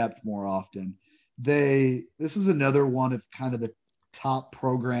reward depth more often. This is another one of kind of the top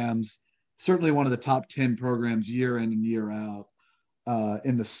programs, certainly one of the top 10 programs year in and year out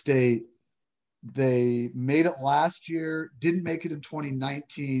in the state. They made it last year, didn't make it in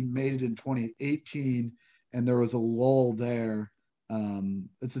 2019, made it in 2018, and there was a lull there.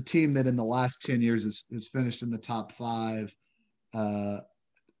 It's a team that in the last 10 years has finished in the top 5. I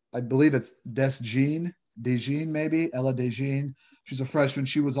believe it's Desjean, maybe Ella Desjean. She's a freshman.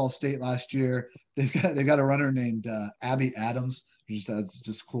 She was all state last year. They've got a runner named Abby Adams. That's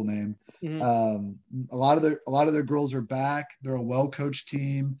just a cool name. Mm-hmm. A lot of their girls are back. They're a well-coached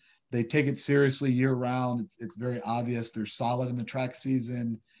team. They take it seriously year round. It's very obvious. They're solid in the track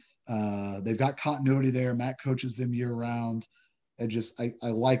season. They've got continuity there. Matt coaches them year round. I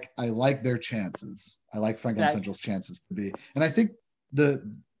like their chances. I like Franklin Central's chances to be. And I think to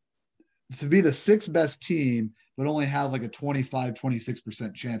be the 6th best team, but only have like a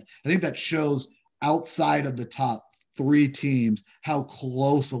 26% chance. I think that shows outside of the top 3 teams how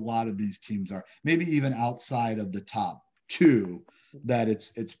close a lot of these teams are. Maybe even outside of the top 2. That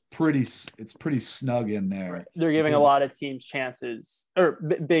it's pretty snug in there. They're giving a lot of teams chances or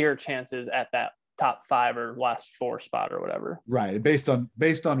bigger chances at that top 5 or last 4 spot or whatever. Right, based on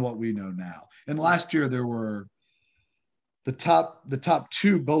what we know now. And last year there were the top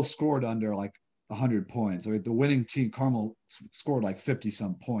 2 both scored under like 100 points. Like the winning team, Carmel, scored like 50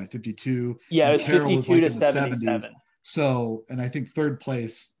 some points, 52. Yeah, it was 52 to 77. So, and I think third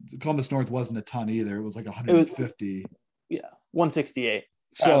place, Columbus North wasn't a ton either. It was like 150. 168.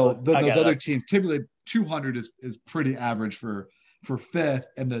 So those other teams, typically 200 is pretty average for 5th,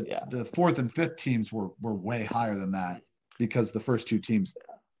 and the 4th and 5th teams were way higher than that because the first 2 teams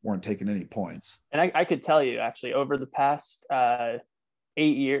weren't taking any points. And I could tell you actually over the past 8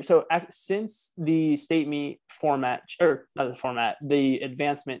 years, so since the state meet format, or not the format, the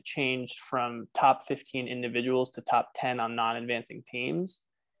advancement changed from top 15 individuals to top 10 on non-advancing teams,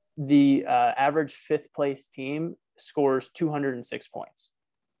 the average 5th place team scores 206 points.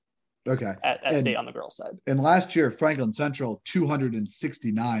 Okay. At state on the girls' side. And last year, Franklin Central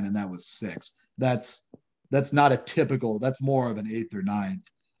 269, and that was 6th. That's not a typical. That's more of an 8th or 9th.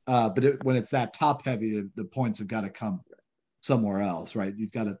 But when it's that top heavy, the points have got to come somewhere else, right?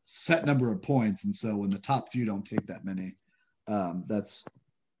 You've got a set number of points, and so when the top few don't take that many, that's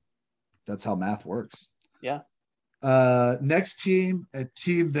how math works. Yeah. Next team, a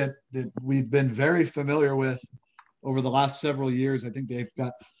team that we've been very familiar with over the last several years. I think they've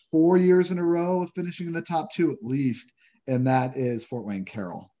got 4 years in a row of finishing in the top 2 at least, and that is Fort Wayne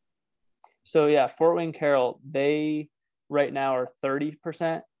Carroll. So yeah, Fort Wayne Carroll, they right now are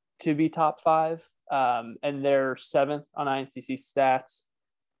 30% to be top 5, and they're 7th on INCC stats,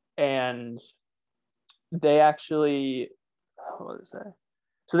 and they actually, what is that?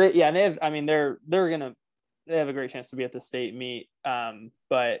 So they have, I mean, they're gonna they have a great chance to be at the state meet.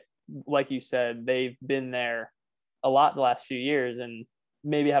 But like you said, they've been there a lot the last few years and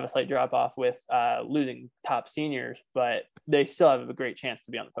maybe have a slight drop off with losing top seniors, but they still have a great chance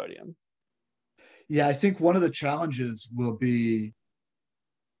to be on the podium. Yeah, I think one of the challenges will be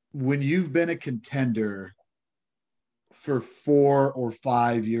when you've been a contender for 4 or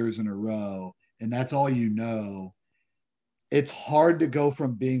 5 years in a row, and that's all you know, it's hard to go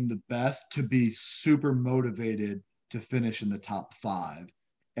from being the best to be super motivated to finish in the top 5.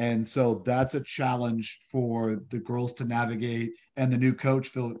 And so that's a challenge for the girls to navigate. And the new coach,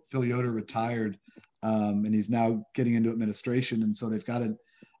 Phil Yoder, retired, and he's now getting into administration. And so they've got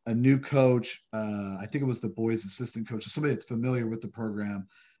a new coach. I think it was the boys' assistant coach, somebody that's familiar with the program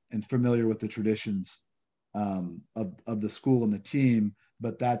and familiar with the traditions of the school and the team.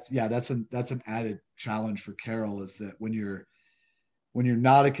 But that's an added challenge for Carroll, is that when you're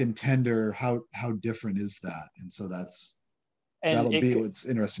not a contender, how different is that? And so that'll be what's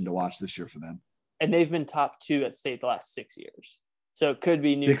interesting to watch this year for them. And they've been top 2 at state the last 6 years, so it could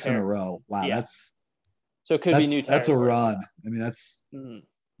be new 6 in a row. Wow, yeah. So it could be new territory. That's a run. I mean,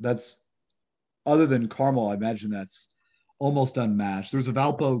 that's other than Carmel, I imagine that's almost unmatched. There's a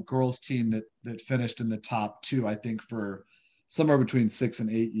Valpo girls team that finished in the top 2, I think, for somewhere between 6 and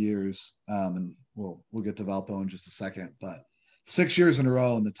 8 years. And we'll get to Valpo in just a second, but 6 years in a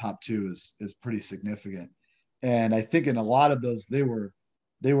row in the top 2 is pretty significant. And I think in a lot of those, they were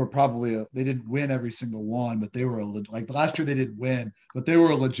probably they didn't win every single one, but they were like last year they didn't win, but they were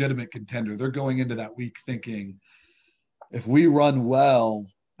a legitimate contender. They're going into that week thinking, if we run well,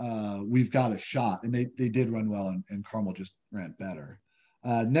 we've got a shot. And they did run well, and Carmel just ran better.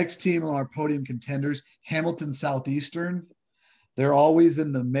 Next team on our podium contenders, Hamilton Southeastern. They're always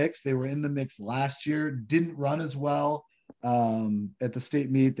in the mix. They were in the mix last year, didn't run as well. At the state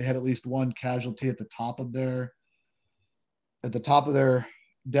meet, they had at least one casualty at the top of their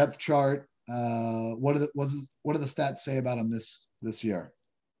depth chart. What do the stats say about them this year?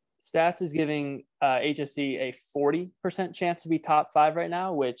 Stats is giving HSE a 40% chance to be top 5 right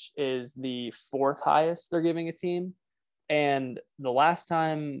now, which is the 4th highest they're giving a team. And the last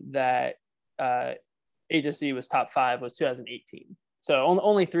time that HSE was top 5 was 2018. So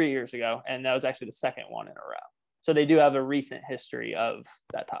only 3 years ago. And that was actually the second one in a row. So they do have a recent history of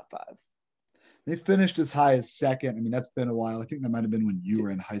that top 5. They finished as high as 2nd. I mean, that's been a while. I think that might have been when you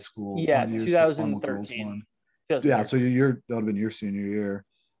were in high school. Yeah, 2013. Yeah, so that would have been your senior year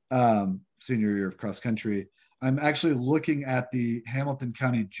of cross country. I'm actually looking at the Hamilton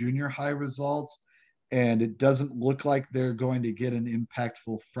County junior high results, and it doesn't look like they're going to get an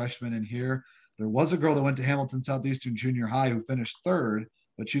impactful freshman in here. There was a girl that went to Hamilton Southeastern Junior High who finished 3rd,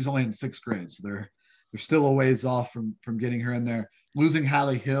 but she's only in 6th grade. So they're still a ways off from getting her in there. Losing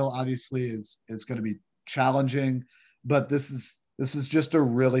Hallie Hill obviously is going to be challenging, but this is just a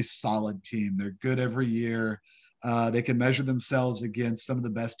really solid team. They're good every year. They can measure themselves against some of the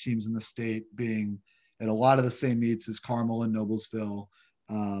best teams in the state, being at a lot of the same meets as Carmel and Noblesville.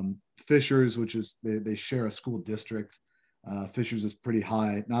 Fishers, which is they share a school district. Fishers is pretty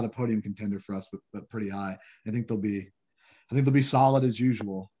high, not a podium contender for us, but pretty high. I think they'll be solid as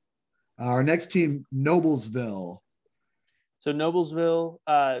usual. Our next team, Noblesville. So Noblesville,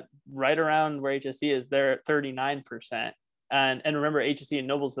 right around where HSE is, they're at 39%. And remember, HSE and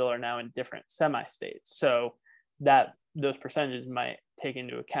Noblesville are now in different semi-states. So that those percentages might take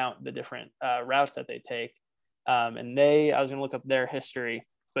into account the different routes that they take. And I was going to look up their history,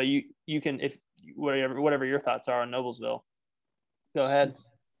 but you can, if whatever your thoughts are on Noblesville, go ahead.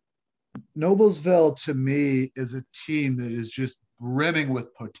 Noblesville, to me, is a team that is just brimming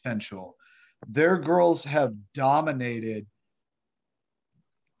with potential. Their girls have dominated,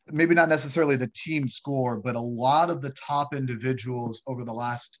 maybe not necessarily the team score, but a lot of the top individuals over the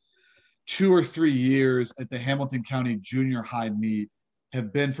last 2 or 3 years at the Hamilton County junior high meet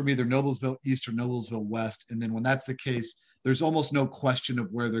have been from either Noblesville East or Noblesville West. And then when that's the case, there's almost no question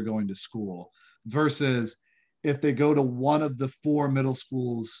of where they're going to school, versus if they go to one of the 4 middle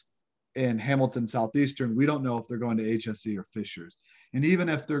schools in Hamilton Southeastern, we don't know if they're going to HSE or Fishers. And even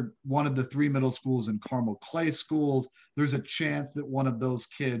if they're one of the 3 middle schools in Carmel Clay schools, there's a chance that one of those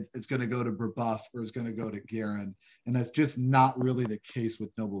kids is going to go to Brebeuf or is going to go to Guerin. And that's just not really the case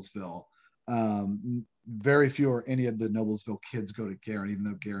with Noblesville. Very few or any of the Noblesville kids go to Guerin, even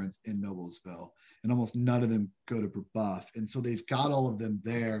though Guerin's in Noblesville. And almost none of them go to Brebeuf. And so they've got all of them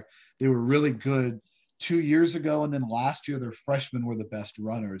there. They were really good 2 years ago, and then last year their freshmen were the best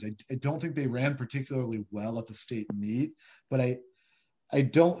runners. I don't think they ran particularly well at the state meet, but I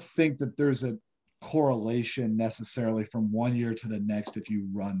don't think that there's a correlation necessarily from one year to the next if you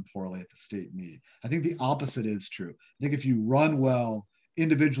run poorly at the state meet. I think the opposite is true. I think if you run well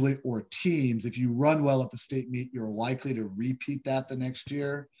individually or teams, if you run well at the state meet, you're likely to repeat that the next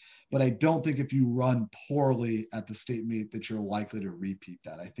year. But I don't think if you run poorly at the state meet that you're likely to repeat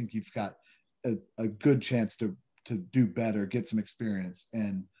that. I think you've got a good chance to do better, get some experience,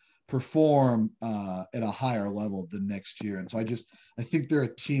 and perform at a higher level the next year. And so I think they're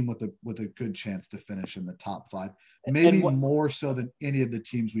a team with a good chance to finish in the top 5, maybe more so than any of the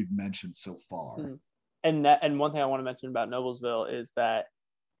teams we've mentioned so far. And one thing I want to mention about Noblesville is that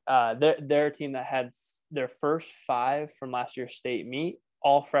they're a team that had their first 5 from last year's state meet,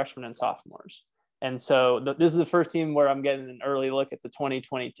 all freshmen and sophomores. And so this is the first team where I'm getting an early look at the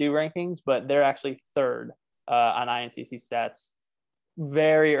 2022 rankings, but they're actually 3rd on INCC stats.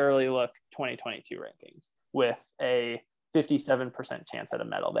 Very early look 2022 rankings with a 57% chance at a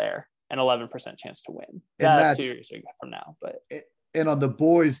medal there and 11% chance to win. That's 2 years from now. But and on the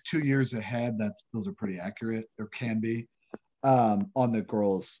boys 2 years ahead, those are pretty accurate, or can be. On the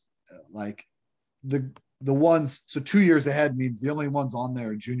girls, like the ones, so 2 years ahead means the only ones on there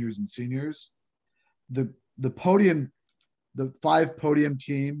are juniors and seniors. The podium, the 5 podium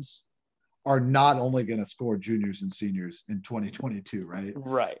teams are not only going to score juniors and seniors in 2022, right?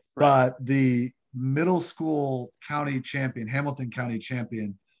 Right. But the middle school county champion, Hamilton County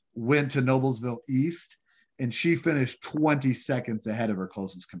champion, went to Noblesville East, and she finished 20 seconds ahead of her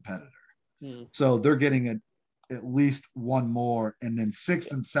closest competitor. So they're getting at least one more. And then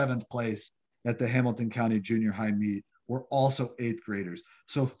 6th and 7th place at the Hamilton County Junior High meet were also 8th graders.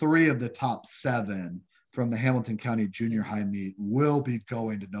 So 3 of the top 7 from the Hamilton County Junior High meet will be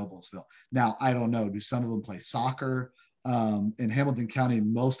going to Noblesville. Now, I don't know. Do some of them play soccer? In Hamilton County,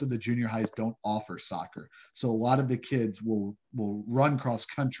 most of the junior highs don't offer soccer. So a lot of the kids will run cross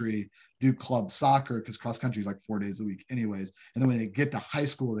country, do club soccer, because cross country is like 4 days a week anyways. And then when they get to high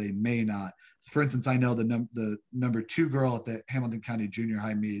school, they may not. For instance, I know the number 2 girl at the Hamilton County Junior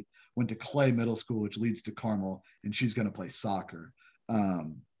High meet went to Clay Middle School, which leads to Carmel, and she's going to play soccer.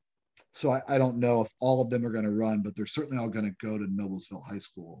 So I don't know if all of them are going to run, but they're certainly all going to go to Noblesville High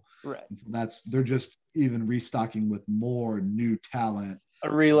School. Right. And so they're just even restocking with more new talent.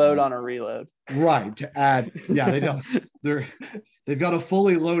 A reload on a reload. Right. To add. Yeah, they've got a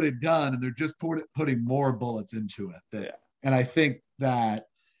fully loaded gun, and they're just putting more bullets into it. And I think that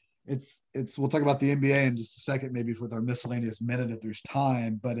it's we'll talk about the NBA in just a second, maybe with our miscellaneous minute if there's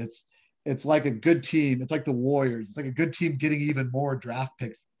time, but it's like a good team. It's like the Warriors. It's like a good team getting even more draft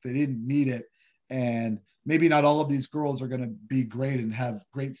picks. They didn't need it. And maybe not all of these girls are going to be great and have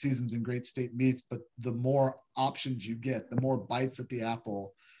great seasons and great state meets, but the more options you get, the more bites at the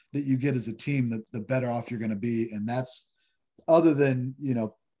apple that you get as a team, the better off you're going to be. And that's, other than,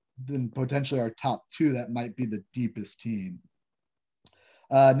 than potentially our top 2, that might be the deepest team.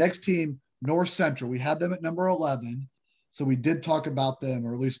 Next team, North Central. We had them at number 11. So we did talk about them,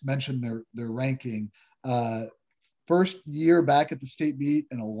 or at least mention their ranking. First year back at the state meet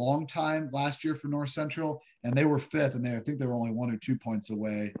in a long time last year for North Central, and they were 5th, and I think they were only 1 or 2 points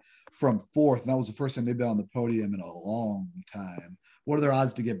away from 4th. And that was the first time they've been on the podium in a long time. What are their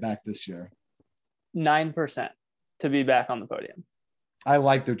odds to get back this year? 9% to be back on the podium. I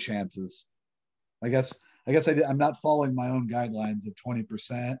like their chances. I guess I'm not following my own guidelines of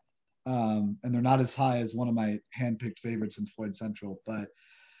 20%, and they're not as high as one of my handpicked favorites in Floyd Central, but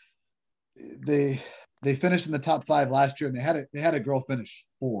they finished in the top 5 last year, and they had a girl finish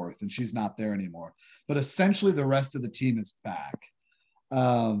 4th, and she's not there anymore. But essentially, the rest of the team is back.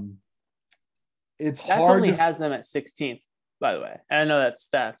 It's Stats hard. Only has them at 16th, by the way. And I know that's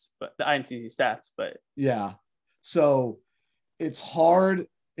stats, but the INCC stats. But yeah, so it's hard.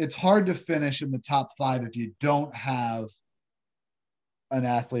 It's hard to finish in the top 5 if you don't have an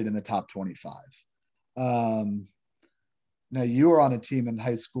athlete in the top 25. Now you were on a team in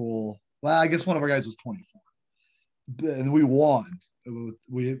high school. Well, I guess one of our guys was 24, and we won.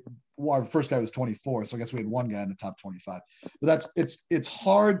 Our first guy was 24, so I guess we had one guy in the top 25. But it's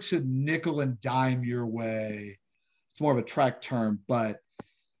hard to nickel and dime your way. It's more of a track term, but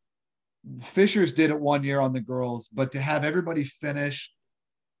Fishers did it 1 year on the girls. But to have everybody finish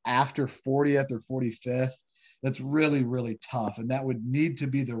after 40th or 45th, that's really, really tough, and that would need to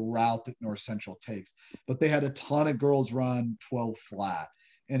be the route that North Central takes. But they had a ton of girls run 12 flat.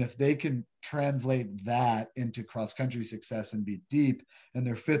 And if they can translate that into cross-country success and be deep, and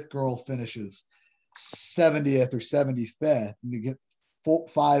their 5th girl finishes 70th or 75th, and you get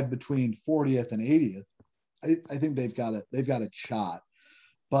 5 between 40th and 80th, I think they've got a shot.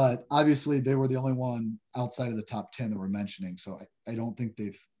 But obviously, they were the only one outside of the top 10 that we're mentioning, so I don't think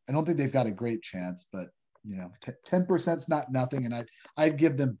I don't think they've got a great chance, but 10% is not nothing, and I'd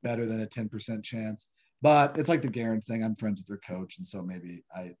give them better than a 10% chance. But it's like the Guerin thing. I'm friends with their coach, and so maybe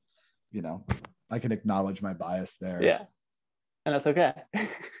I can acknowledge my bias there. Yeah, and that's okay.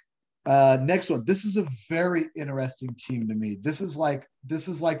 Next one. This is a very interesting team to me. This is like the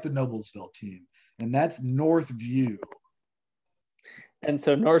Noblesville team, and that's Northview. And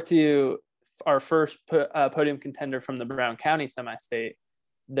so Northview, our first podium contender from the Brown County semi-state,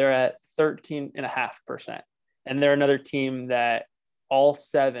 they're at 13.5%. And they're another team that all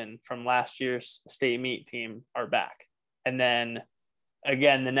 7 from last year's state meet team are back. And then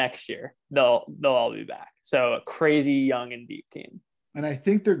again, the next year, they'll all be back. So a crazy young and deep team. And I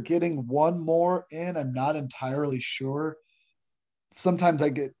think they're getting one more in. I'm not entirely sure. Sometimes I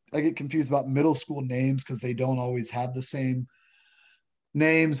get confused about middle school names because they don't always have the same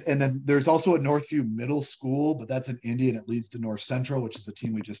names. And then there's also a Northview middle school, but that's in Indy and it leads to North Central, which is the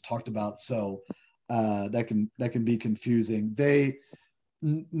team we just talked about. So that can be confusing.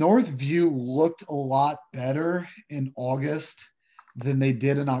 Northview looked a lot better in August than they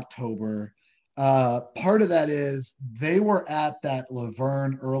did in October. Part of that is they were at that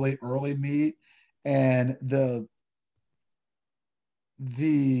Laverne early meet, and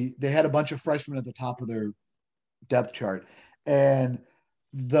they had a bunch of freshmen at the top of their depth chart, and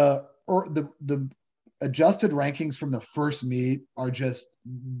the adjusted rankings from the first meet are just,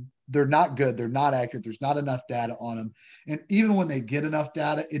 they're not good. They're not accurate. There's not enough data on them. And even when they get enough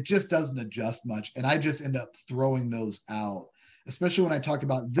data, it just doesn't adjust much. And I just end up throwing those out, especially when I talk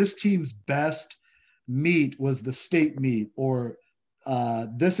about this team's best meet was the state meet, or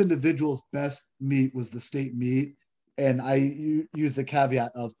this individual's best meet was the state meet. And I use the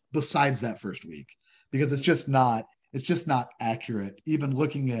caveat of besides that first week, because it's just not accurate. Even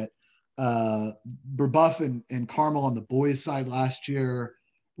looking at Brebeuf and Carmel on the boys side last year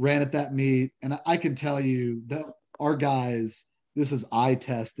ran at that meet. And I can tell you that our guys, this is eye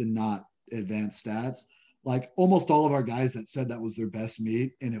test and not advanced stats. Like almost all of our guys that said that was their best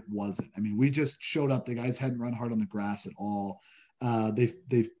meet, and it wasn't. I mean, we just showed up. The guys hadn't run hard on the grass at all.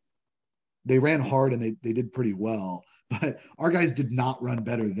 They ran hard and they did pretty well, but our guys did not run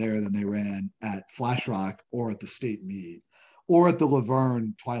better there than they ran at Flash Rock or at the state meet or at the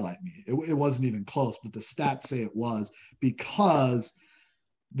Laverne Twilight meet. It wasn't even close, but the stats say it was, because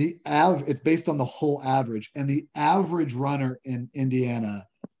it's based on the whole average, and the average runner in Indiana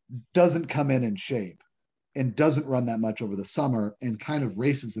doesn't come in shape and doesn't run that much over the summer and kind of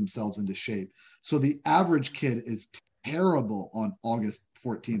races themselves into shape. So the average kid is terrible on August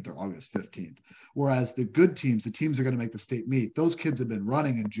 14th or August 15th. Whereas the good teams, the teams are going to make the state meet, those kids have been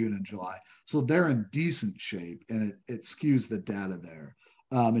running in June and July. So they're in decent shape, and it skews the data there.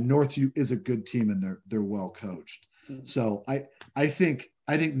 And Northview is a good team, and they're well coached. Mm-hmm. So I think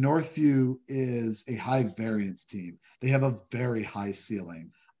Northview is a high variance team. They have a very high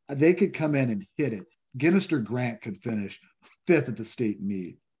ceiling. They could come in and hit it. Ginnister Grant could finish 5th at the state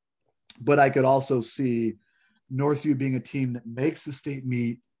meet. But I could also see Northview being a team that makes the state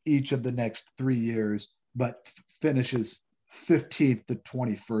meet each of the next 3 years, but finishes 15th to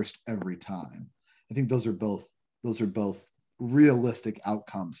 21st every time. I think those are both realistic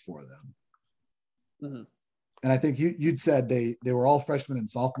outcomes for them. Mm-hmm. And I think you'd said they were all freshmen and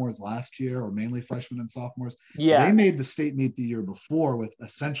sophomores last year, or mainly freshmen and sophomores. Yeah. They made the state meet the year before with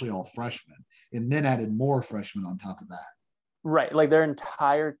essentially all freshmen, and then added more freshmen on top of that. Right. Like their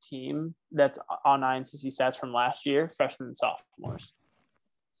entire team that's on INCC stats from last year, freshmen and sophomores.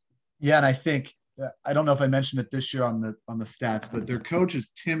 Yeah. And I think, I don't know if I mentioned it this year on the stats, but their coach is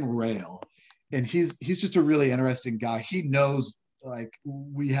Tim Rail, and he's just a really interesting guy. He knows, like,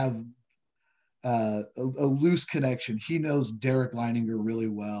 we have a loose connection. He knows Derek Leininger really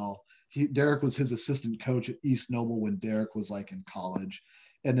well. Derek was his assistant coach at East Noble when Derek was like in college.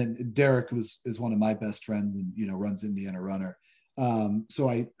 And then Derek is one of my best friends and, runs Indiana Runner. So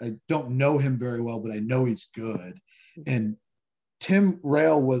I don't know him very well, but I know he's good. And Tim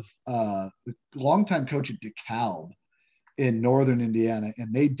Rail was the longtime coach at DeKalb in Northern Indiana,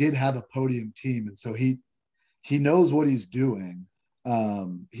 and they did have a podium team. And so he knows what he's doing.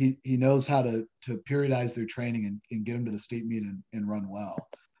 He knows how to periodize their training and get them to the state meet and run well.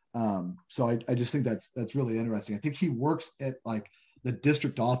 So I just think that's really interesting. I think he works at like the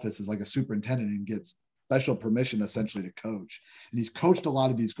district office as like a superintendent and gets special permission essentially to coach. And he's coached a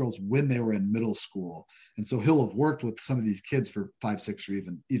lot of these girls when they were in middle school. And so he'll have worked with some of these kids for 5, 6, or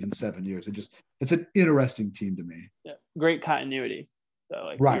even 7 years. It's an interesting team to me. Yeah. Great continuity. So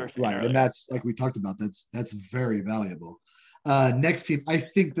like right. And that's, like we talked about, that's very valuable. Next team, I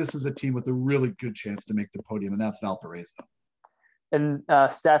think this is a team with a really good chance to make the podium, and that's Valparaiso. and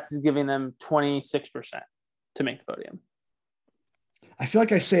stats is giving them 26% to make the podium. I feel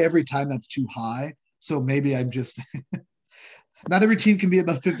like I say every time that's too high. So maybe I'm just not every team can be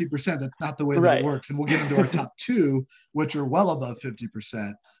above 50%. That's not the way that it works. And we'll get into our top two, which are well above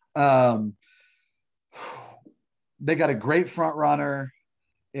 50%. They got a great front runner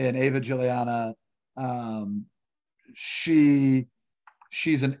in Ava Juliana. She's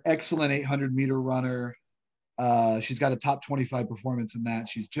an excellent 800-meter runner. She's got a top 25 performance in that.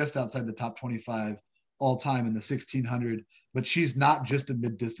 She's just outside the top 25 all time in the 1600, but she's not just a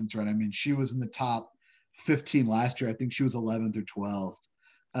mid-distance runner. I mean, she was in the top 15 last year. I think she was 11th or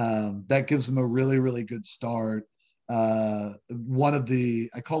 12th. That gives them a really, really good start. One of the,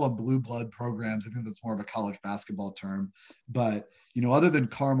 I call them blue blood programs. I think that's more of a college basketball term, but other than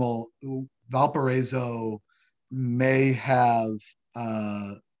Carmel, Valparaiso may have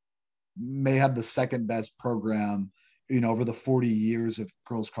the second best program, over the 40 years of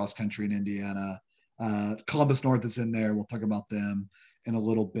girls cross country in Indiana. Columbus North is in there. We'll talk about them in a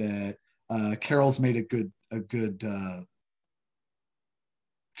little bit. Carroll's made a good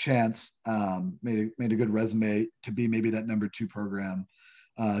chance, made a good resume to be maybe that number 2 program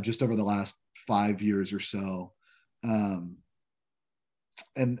just over the last 5 years or so. And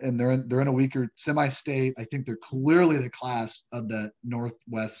they're in a weaker semi-state. I think they're clearly the class of that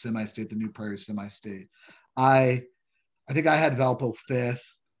Northwest semi-state, the New Prairie semi-state. I think I had Valpo 5th.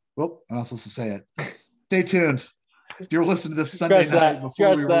 Well, I'm not supposed to say it. Stay tuned. If you're listening to this Sunday night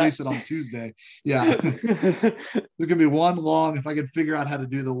before we release it on Tuesday. Yeah. There's gonna be one long, if I could figure out how to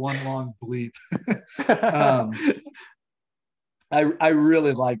do the one long bleep. I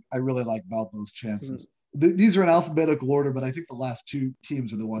really like Valpo's chances. These are in alphabetical order, but I think the last 2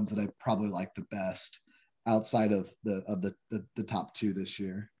 teams are the ones that I probably like the best outside of the top 2 this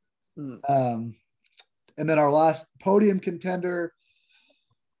year. And then our last podium contender,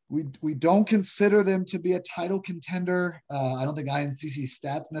 we don't consider them to be a title contender. I don't think INCC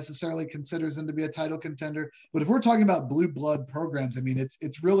Stats necessarily considers them to be a title contender. But if we're talking about blue blood programs, I mean,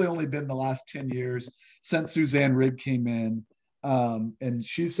 it's really only been the last 10 years since Suzanne Rigg came in. And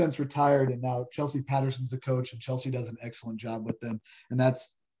she's since retired, and now Chelsea Patterson's the coach, and Chelsea does an excellent job with them. And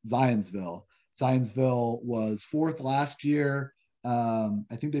that's Zionsville. Zionsville was 4th last year.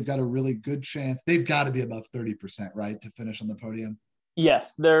 I think they've got a really good chance. They've got to be above 30%, right, to finish on the podium.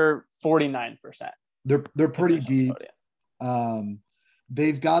 Yes, they're 49%. They're pretty deep.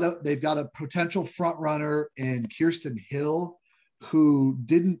 They've got a potential front runner in Kirsten Hill, who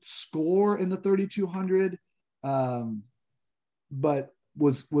didn't score in the 3200, but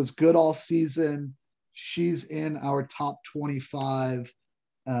was good all season. She's in our top 25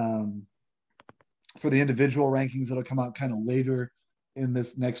 for the individual rankings that'll come out kind of later in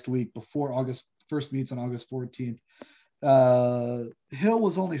this next week before August 1st meets on August 14th. Hill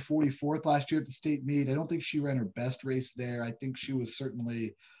was only 44th last year at the state meet. I don't think she ran her best race there. I think she was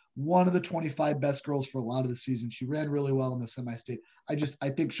certainly one of the 25 best girls for a lot of the season. She ran really well in the semi-state. I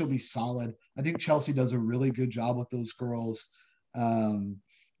think she'll be solid. I think Chelsea does a really good job with those girls.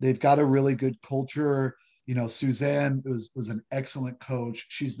 They've got a really good culture. Suzanne was an excellent coach.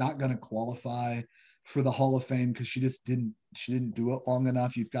 She's not going to qualify for the Hall of Fame because she didn't do it long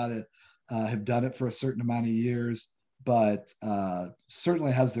enough. You've got to have done it for a certain amount of years, but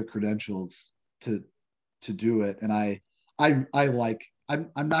certainly has their credentials to do it. And I'm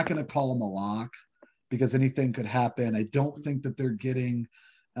not going to call them a lock because anything could happen. I don't think that they're getting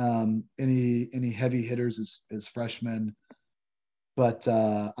any heavy hitters as freshmen, but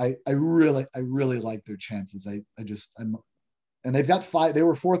I really like their chances. And they've got 5. They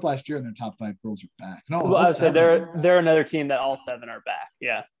were 4th last year, and their top 5 girls are back. No, well, I would say they're another team that all 7 are back.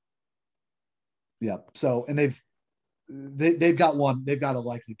 Yeah. Yeah. So, and they've got a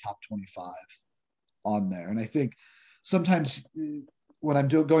likely top 25 on there. And I think sometimes when I'm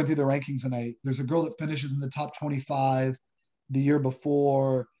going through the rankings and there's a girl that finishes in the top 25 the year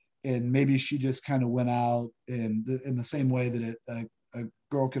before, and maybe she just kind of went out in the same way that a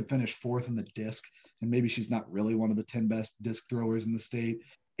girl could finish 4th in the disc, and maybe she's not really one of the 10 best disc throwers in the state.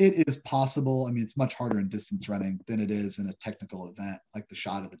 It is possible. I mean, it's much harder in distance running than it is in a technical event like the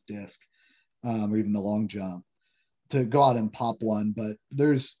shot of the disc or even the long jump to go out and pop one. But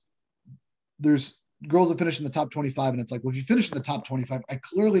there's girls that finish in the top 25, and it's like, well, if you finish in the top 25, I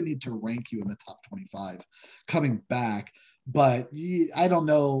clearly need to rank you in the top 25 coming back. But I don't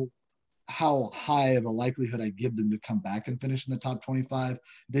know how high of a likelihood I give them to come back and finish in the top 25.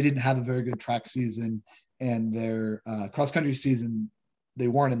 They didn't have a very good track season, and their cross-country season, they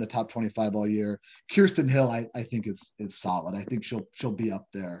weren't in the top 25 all year. Kirsten Hill, I think is solid. I think she'll be up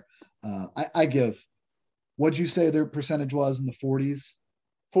there. What'd you say their percentage was in the 40s?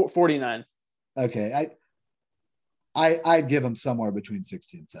 49. Okay. I'd give them somewhere between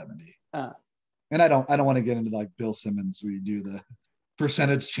 60 and 70. And I don't want to get into like Bill Simmons where you do the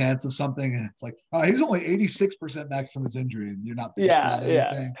percentage chance of something and it's like, oh, he's only 86% back from his injury and you're not basing that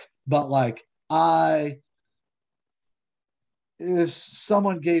anything. But like if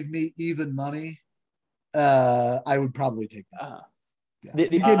someone gave me even money, I would probably take that. Yeah.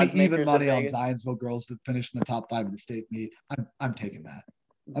 If you gave me even money on Zionsville girls to finish in the top 5 of the state meet, I'm taking that.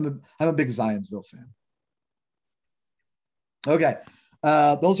 I'm a big Zionsville fan. Okay.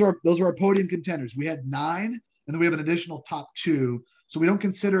 Those are our podium contenders. We had 9, and then we have an additional top 2. So we don't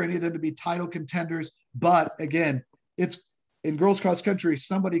consider any of them to be title contenders. But again, it's in girls cross country,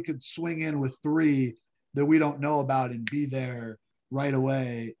 somebody could swing in with 3 that we don't know about and be there right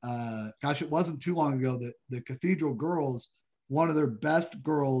away. It wasn't too long ago that the Cathedral girls, one of their best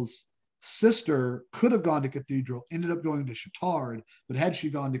girls' sister could have gone to Cathedral, ended up going to Chittard, but had she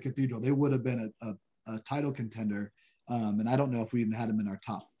gone to Cathedral, they would have been a title contender. And I don't know if we even had them in our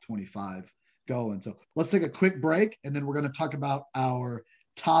top 25 going. So let's take a quick break, and then we're going to talk about our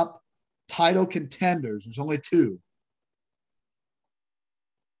top title contenders. There's only 2.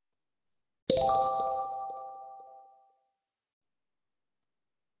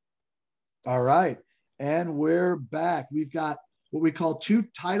 All right. And we're back. We've got what we call 2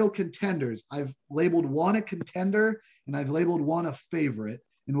 title contenders. I've labeled one a contender and I've labeled one a favorite.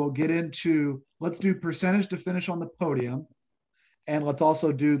 And we'll get into, let's do percentage to finish on the podium. And let's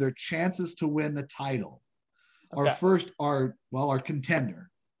also do their chances to win the title. Okay. Our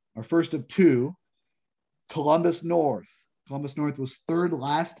contender, our first of 2, Columbus North. Columbus North was 3rd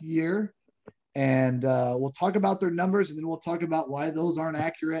last year. And we'll talk about their numbers, and then we'll talk about why those aren't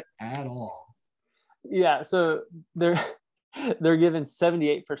accurate at all. Yeah, so they're given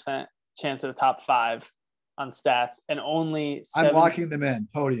 78% chance of the top 5 on stats, and only I'm locking them in.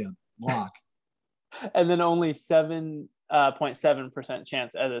 Podium lock. And then only 7.7%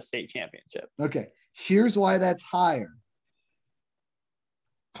 chance at a state championship. Okay, here's why that's higher.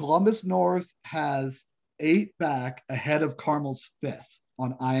 Columbus North has 8 back ahead of Carmel's 5th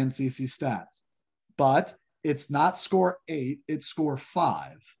on INCC stats, but it's not score 8, it's score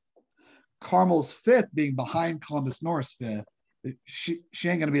 5. Carmel's 5th being behind Columbus North's 5th, she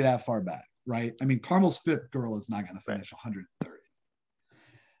ain't going to be that far back, right? I mean, Carmel's 5th girl is not going to finish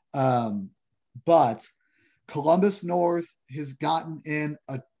 130. But Columbus North has gotten in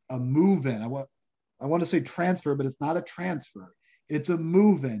a move-in. I want to say transfer, but it's not a transfer. It's a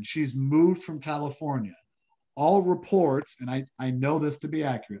move-in. She's moved from California. All reports, and I know this to be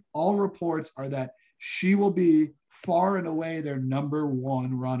accurate, all reports are that she will be far and away their number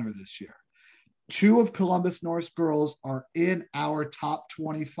 1 runner this year. 2 of Columbus North's girls are in our top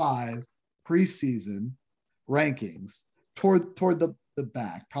 25 preseason rankings toward the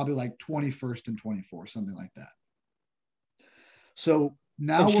back, probably like 21st and 24, something like that. So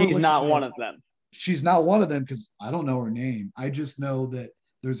now she's not one of them. She's not one of them because I don't know her name. I just know that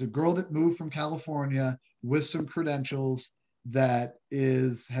there's a girl that moved from California with some credentials that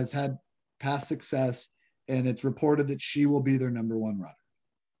has had past success, and it's reported that she will be their number 1 runner.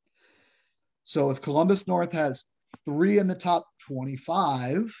 So if Columbus North has 3 in the top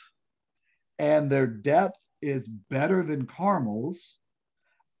 25 and their depth is better than Carmel's,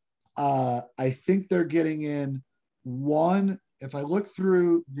 I think they're getting in 1. If I look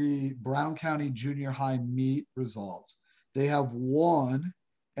through the Brown County Junior High meet results, they have 1,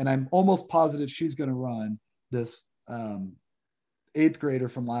 and I'm almost positive she's going to run, this 8th grader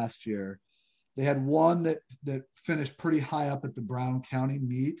from last year. They had 1 that finished pretty high up at the Brown County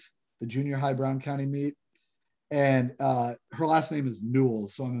meet, the junior high Brown County meet. And her last name is Newell.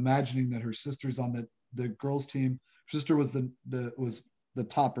 So I'm imagining that her sister's on the girls team. Her sister was the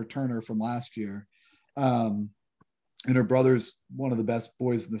top returner from last year. And her brother's one of the best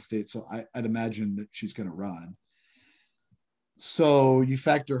boys in the state. So I'd imagine that she's going to run. So you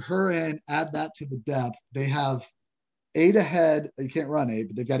factor her in, add that to the depth. They have 8 ahead. You can't run 8,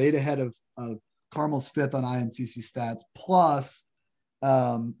 but they've got 8 ahead of Carmel's 5th on INCC stats, plus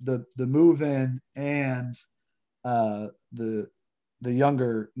the move in and the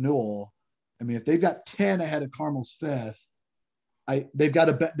younger Newell. I mean, if they've got 10 ahead of Carmel's 5th, they've got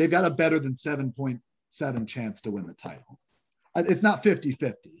a better than 7.7 chance to win the title. It's not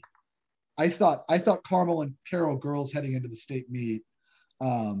 50-50. I thought Carmel and Carroll girls heading into the state meet,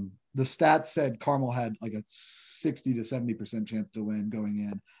 the stats said Carmel had like a 60 to 70% chance to win going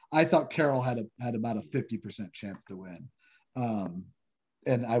in. I thought Carroll had about a 50% chance to win.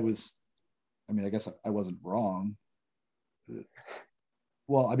 And I guess I wasn't wrong.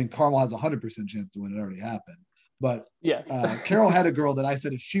 well, I mean, Carmel has 100% chance to win. It already happened. But Yeah. Carroll had a girl that I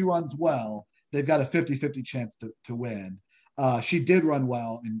said if she runs well, they've got a 50-50 chance to win. She did run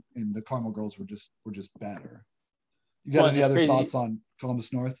well, and the Carmel girls were just better. You got any other thoughts on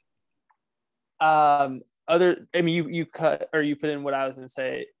Columbus North? I mean, you cut or you put in what I was going to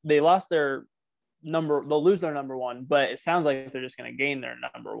say. They lost their number. They'll lose their number one, but it sounds like they're just going to gain their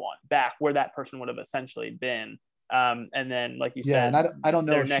number one back where that person would have essentially been. And then, like you said, and I don't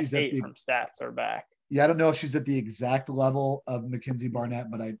know their if next she's at 8 from stats are back. Yeah, I don't know if she's at the exact level of Mackenzie Barnett,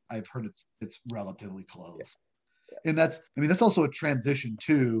 but I've heard it's relatively close. Yeah. And that's also a transition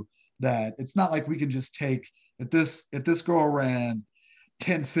too, that it's not like we can just take if this girl ran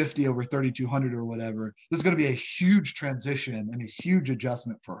 1050 over 3200 or whatever, there's going to be a huge transition and a huge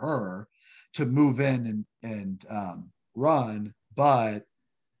adjustment for her to move in and run. But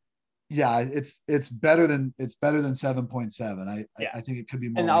yeah, it's better than 7.7. I think it could be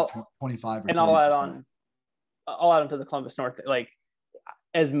more like 25 or 30%. And I'll add on to the Columbus North, like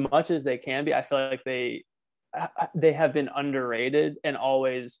as much as they can be, I feel like they have been underrated and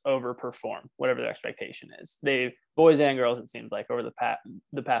always overperform whatever their expectation is. They boys and girls, it seems like over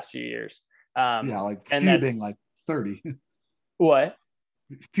the past few years. Like few being like 30. What?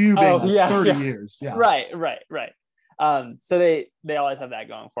 Few being 30 years. Yeah. Right. So they always have that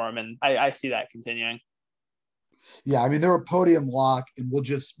going for them, and I see that continuing. Yeah, I mean they're a podium lock, and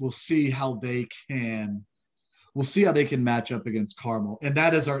we'll see how they can match up against Carmel, and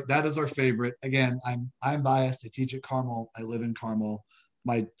that is our favorite. Again, I'm biased. I teach at Carmel. I live in Carmel.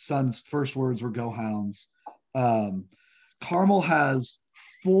 My son's first words were "Go Hounds." Carmel has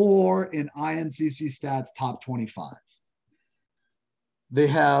 4 in INCC stats top 25. They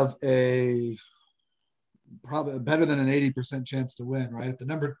have probably better than an 80% chance to win, right? If the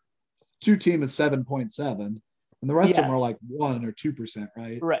number 2 team is 7.7, and the rest of them are like 1 or 2%,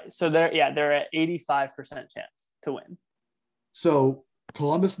 right? Right. So they're at 85% chance to win. So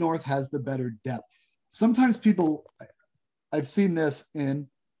Columbus North has the better depth. Sometimes I've seen this in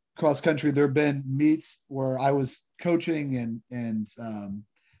cross country. There have been meets where I was coaching and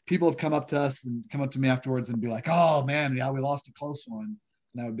people have come up to us and come up to me afterwards and be like, "Oh man, yeah, we lost a close one."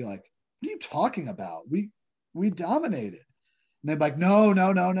 And I would be like, "What are you talking about? We dominated." And they'd be like, no.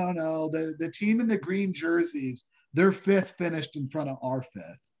 The team in the green jerseys, their 5th finished in front of our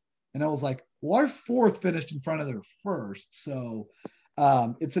 5th. And I was like, well, our 4th finished in front of their 1st. So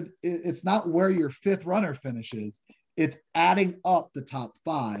it's not where your 5th runner finishes. It's adding up the top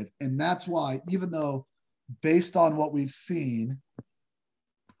 5. And that's why, even though based on what we've seen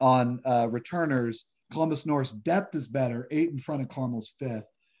on returners, Columbus North's depth is better, 8 in front of Carmel's 5th.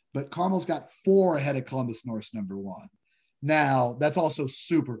 But Carmel's got 4 ahead of Columbus North's number 1. Now, that's also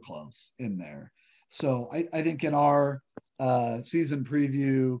super close in there. So I think in our season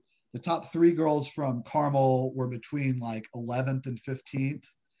preview, the top 3 girls from Carmel were between like 11th and 15th.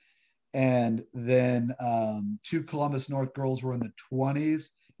 And then 2 Columbus North girls were in the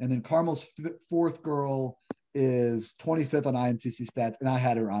 20s. And then Carmel's 4th girl is 25th on INCC stats, and I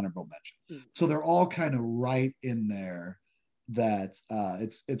had her honorable mention. So they're all kind of right in there. That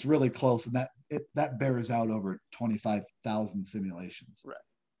it's really close, and that bears out over 25,000 simulations. Right.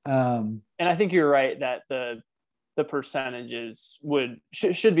 And I think you're right that the percentages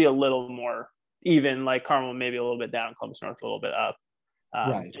should be a little more even. Like Carmel maybe a little bit down, Columbus North a little bit up.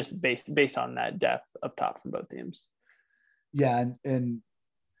 Right. Just based on that depth up top from both teams. Yeah, and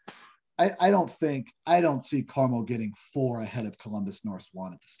I don't see Carmel getting 4 ahead of Columbus North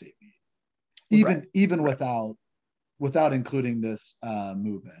 1 at the state meet, even without including this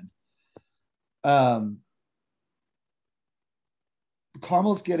movement.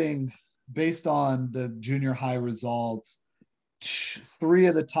 Carmel's getting, based on the junior high results, 3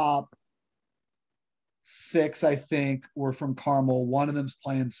 of the top 6, I think, were from Carmel. 1 of them's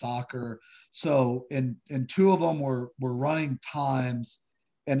playing soccer. So, and 2 of them were running times,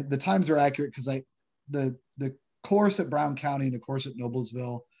 and the times are accurate because the course at Brown County and the course at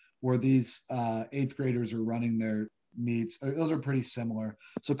Noblesville, where these 8th graders are running their meets, those are pretty similar.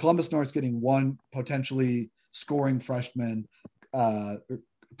 So Columbus North's getting 1 potentially scoring freshman.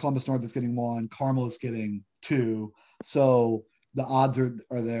 Columbus North is getting 1. Carmel is getting 2. So the odds are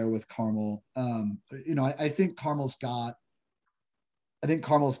there with Carmel. I think Carmel's got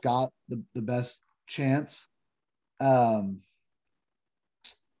the best chance. But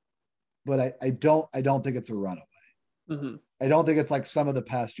I don't think it's a runaway. Mm-hmm. I don't think it's like some of the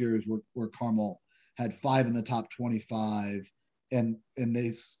past years where Carmel had 5 in the top 25, and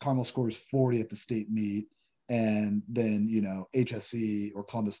Carmel scores 40 at the state meet, and then HSE or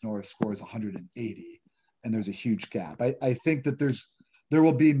Columbus North scores 180, and there's a huge gap. I think that there's there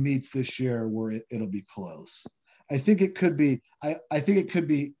will be meets this year where it'll be close. I think it could be. I think it could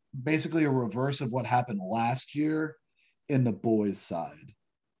be basically a reverse of what happened last year in the boys' side,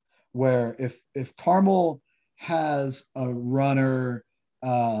 where if Carmel has a runner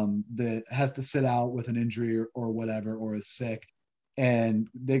that has to sit out with an injury or whatever, or is sick, and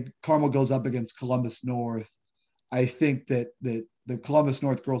Carmel goes up against Columbus North, I think that the Columbus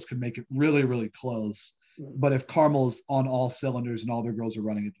North girls could make it really, really close. But if Carmel's on all cylinders and all their girls are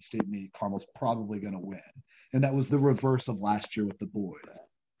running at the state meet, Carmel's probably going to win. And that was the reverse of last year with the boys.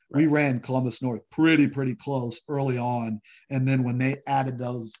 Right. We ran Columbus North pretty close early on. And then when they added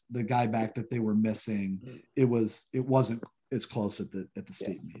the guy back that they were missing, it wasn't as close at the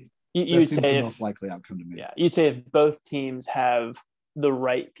state meet. You'd seems say the most likely outcome to me. Yeah. You'd say if both teams have the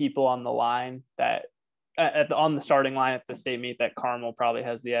right people on the line that on the starting line at the state meet, that Carmel probably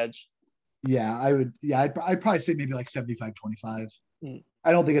has the edge. Yeah, I would. Yeah, I'd probably say maybe like 75-25.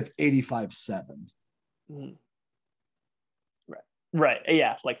 I don't think it's 85-7. Right.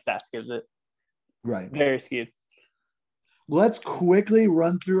 Yeah, like stats gives it. Right. Very skewed. Let's quickly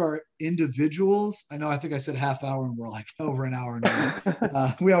run through our individuals. I think I said half hour and we're like over an hour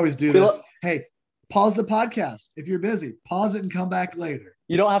now. We always do this. Hey, pause the podcast if you're busy. Pause it and come back later.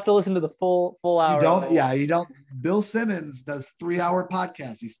 You don't have to listen to the full hour. You don't. Bill Simmons does 3-hour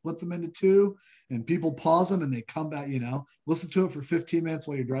podcasts. He splits them into 2 and people pause them and they come back, listen to it for 15 minutes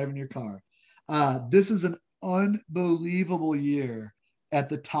while you're driving your car. This is an unbelievable year at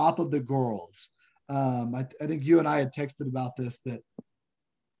the top of the girls. I think you and I had texted about this, that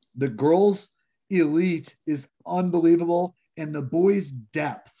the girls elite is unbelievable and the boys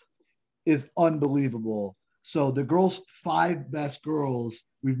depth is unbelievable. So the girls' 5 best girls,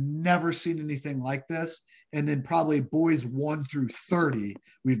 we've never seen anything like this. And then probably boys 1 through 30,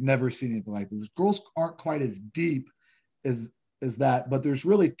 we've never seen anything like this. Girls aren't quite as deep as that, but there's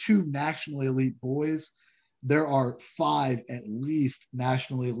really 2 nationally elite boys. There are 5 at least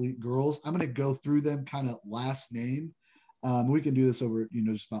nationally elite girls. I'm going to go through them kind of last name. We can do this over,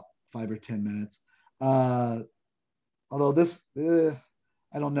 just about 5 or 10 minutes. Although this,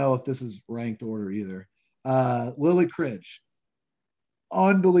 I don't know if this is ranked order either. Lily Cridge,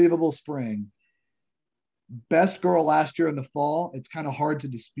 unbelievable spring. Best girl last year in the fall. It's kind of hard to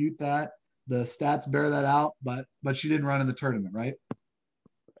dispute that. The stats bear that out, but she didn't run in the tournament, right?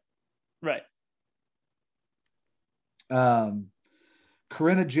 Right.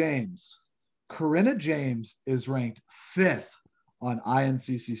 Corinna James. Corinna James is ranked 5th on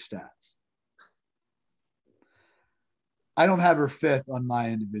INCC stats. I don't have her 5th on my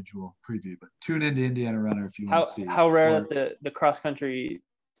individual preview, but tune into Indiana Runner if you want to see. How rare that the cross country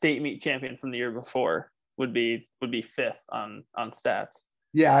state meet champion from the year before would be 5th on stats.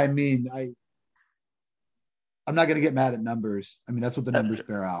 Yeah, I'm not going to get mad at numbers. That's what the numbers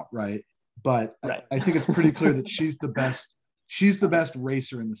bear out, right? But right. I think it's pretty clear that she's the best. She's the best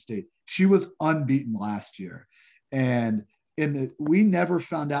racer in the state. She was unbeaten last year, and we never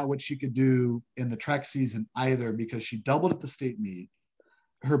found out what she could do in the track season either, because she doubled at the state meet.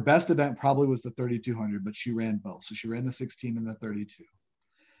 Her best event probably was the 3200, but she ran both. So she ran the 16 and the 32.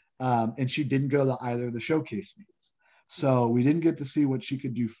 And she didn't go to either of the showcase meets. So we didn't get to see what she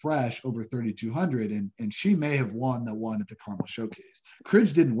could do fresh over 3200. And she may have won the one at the Carmel Showcase.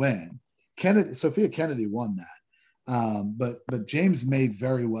 Cridge didn't win. Sophia Kennedy won that. But James may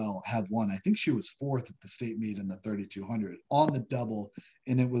very well have won. I think she was 4th at the state meet in the 3200 on the double.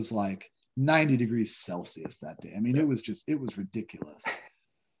 And it was like 90 degrees Celsius that day. It was ridiculous.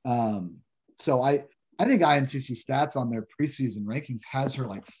 So I think INCC stats on their preseason rankings has her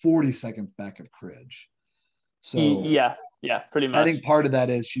like 40 seconds back of Cridge. So yeah, pretty much. I think part of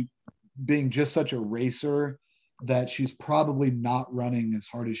that is she being just such a racer that she's probably not running as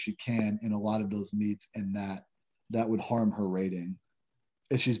hard as she can in a lot of those meets, and that would harm her rating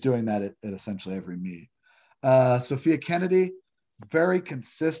if she's doing that at essentially every meet. Sophia Kennedy, very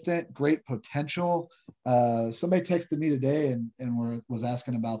consistent, great potential. Somebody texted me today and was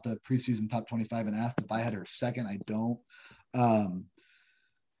asking about the preseason top 25 and asked if I had her 2nd. I don't.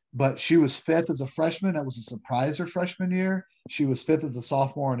 But she was 5th as a freshman. That was a surprise her freshman year. She was 5th as a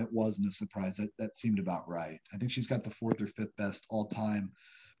sophomore, and it wasn't a surprise. That seemed about right. I think she's got the 4th or 5th best all-time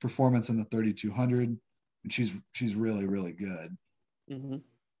performance in the 3200, and she's really, really good. Mm-hmm.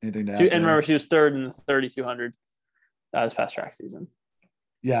 Anything to add? And remember, she was 3rd in the 3200 this past track season.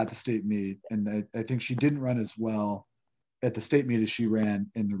 Yeah, at the state meet. And I think she didn't run as well at the state meet as she ran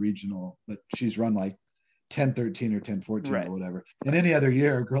in the regional, but she's run like 10-13 or 10-14 right. or whatever. And any other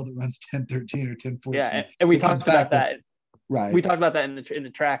year, a girl that runs 10-13 or 10-14. Yeah, and we talked about that. Right. We talked about that in the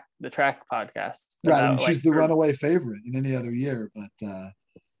track podcast. Right. I mean, About she's the runaway favorite in any other year, but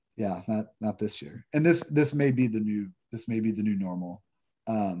yeah, not this year. And this may be the new normal,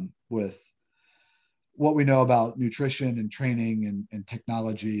 with what we know about nutrition and training and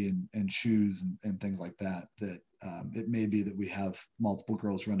technology and shoes and things like that, it may be that we have multiple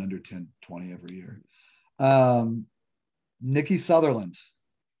girls run under 10:20 every year. Nikki Sutherland,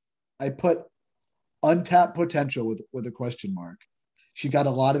 I put untapped potential with a question mark. She got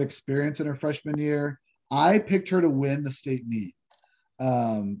a lot of experience in her freshman year. I picked her to win the state meet.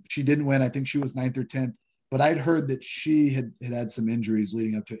 She didn't win. I think she was 9th or 10th, but I'd heard that she had some injuries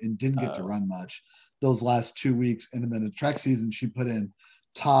leading up to it and didn't get to run much those last 2 weeks. And then the track season, she put in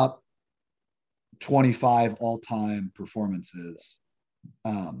top 25 all-time performances,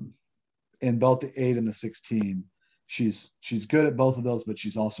 in both the 8 and the 16. She's good at both of those, but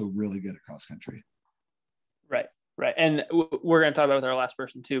she's also really good at cross country. Right. And we're going to talk about with our last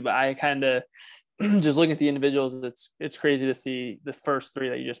person too, but I kind of just looking at the individuals, it's crazy to see the first 3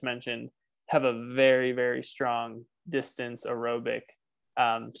 that you just mentioned have a very, very strong distance aerobic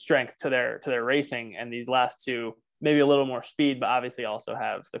strength to their racing. And these last 2, maybe a little more speed, but obviously also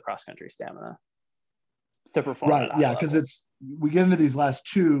have the cross country stamina to perform. Right. Yeah. Because we get into these last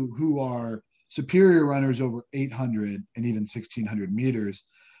 2 who are superior runners over 800 and even 1600 meters,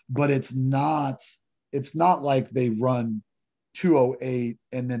 but it's not like they run 208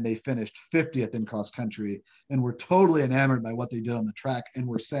 and then they finished 50th in cross country and we're totally enamored by what they did on the track. And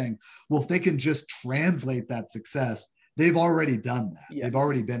we're saying, well, if they can just translate that success, they've already done that. Yes. They've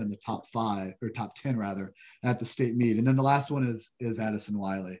already been in the top 5 or top 10 rather at the state meet. And then the last one is Addison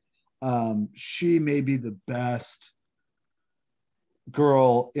Wiley. She may be the best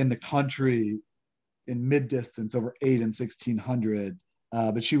girl in the country in mid distance over 8 and 1600.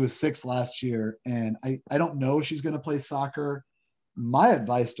 But she was 6th last year, and I don't know if she's going to play soccer. My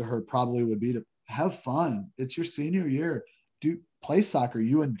advice to her probably would be to have fun. It's your senior year. Play soccer.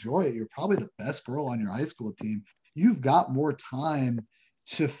 You enjoy it. You're probably the best girl on your high school team. You've got more time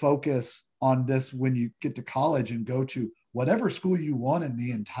to focus on this when you get to college and go to whatever school you want in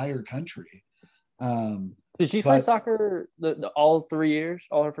the entire country. Did she play soccer all 3 years,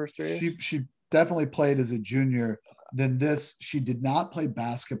 all her first 3 years? She definitely played as a junior. Then she did not play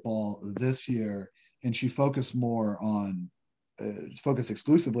basketball this year, and she focused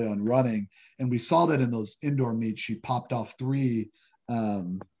exclusively on running. And we saw that in those indoor meets, she popped off 3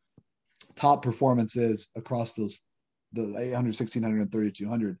 top performances across the 800, 1600, and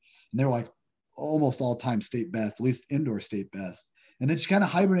 3200. And they were like almost all-time state best, at least indoor state best. And then she kind of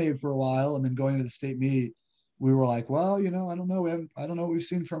hibernated for a while, and then going to the state meet, we were like, well, I don't know. I don't know what we've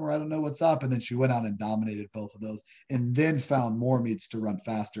seen from her. I don't know what's up. And then she went out and dominated both of those and then found more meets to run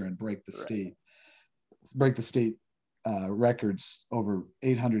faster and break the state records over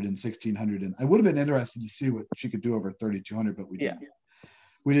 800 and 1600. And I would have been interested to see what she could do over 3200, but we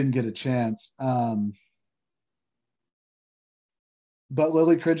didn't get a chance. But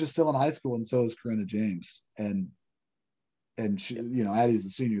Lily Cridge is still in high school, and so is Corinna James. And she, Addie's a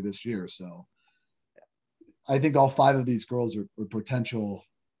senior this year. So I think all 5 of these girls are potential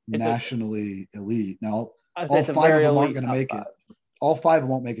nationally elite. Now, all 5 of them aren't going to make it. All 5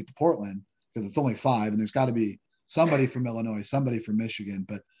 won't make it to Portland because it's only 5, and there's got to be somebody from Illinois, somebody from Michigan.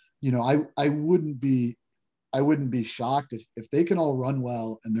 But I wouldn't be shocked if they can all run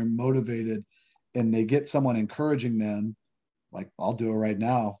well and they're motivated and they get someone encouraging them. Like, I'll do it right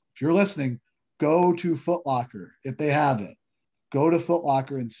now. If you're listening, go to Foot Locker if they have it. Go to Foot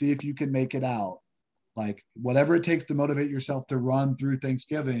Locker and see if you can make it out. Like, whatever it takes to motivate yourself to run through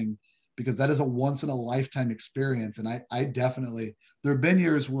Thanksgiving, because that is a once in a lifetime experience. And I definitely, there have been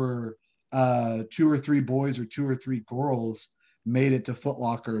years where 2 or 3 boys or 2 or 3 girls made it to Foot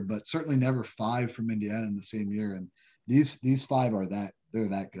Locker, but certainly never 5 from Indiana in the same year. And these 5 they're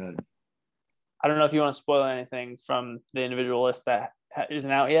that good. I don't know if you want to spoil anything from the individual list that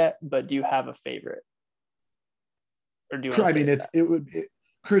isn't out yet, but do you have a favorite? Or do you want to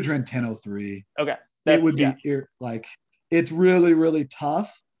Cridge ran 10:03. Okay. It would be it's really, really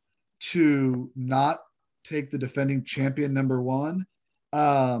tough to not take the defending champion number 1.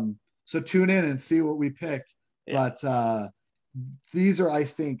 So tune in and see what we picked. Yeah. But these are, I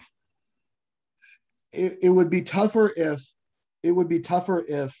think, it would be tougher if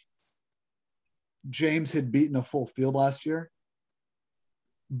James had beaten a full field last year,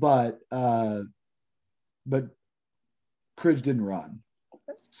 but Cridge didn't run.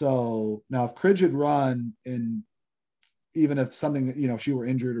 So now if Cridge had run, and even if something, if she were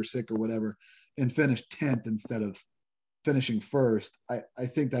injured or sick or whatever, and finished 10th instead of finishing first, I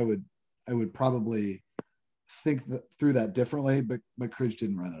think I would probably think through that differently, but Cridge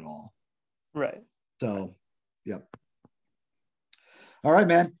didn't run at all. Right. So, yep. All right,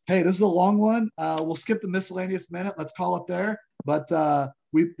 man. Hey, this is a long one. We'll skip the miscellaneous minute. Let's call it there. But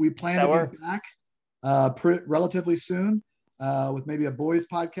we plan to get back relatively soon with maybe a boys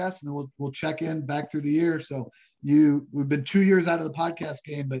podcast, and then we'll check in back through the year. So we've been 2 years out of the podcast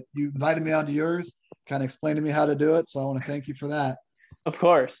game, but you invited me onto yours, kind of explained to me how to do it. So I want to thank you for that. Of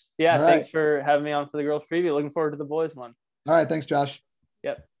course. Yeah. All right. Thanks for having me on for the girls preview. Looking forward to the boys one. All right. Thanks, Josh.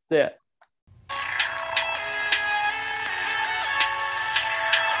 Yep. See ya.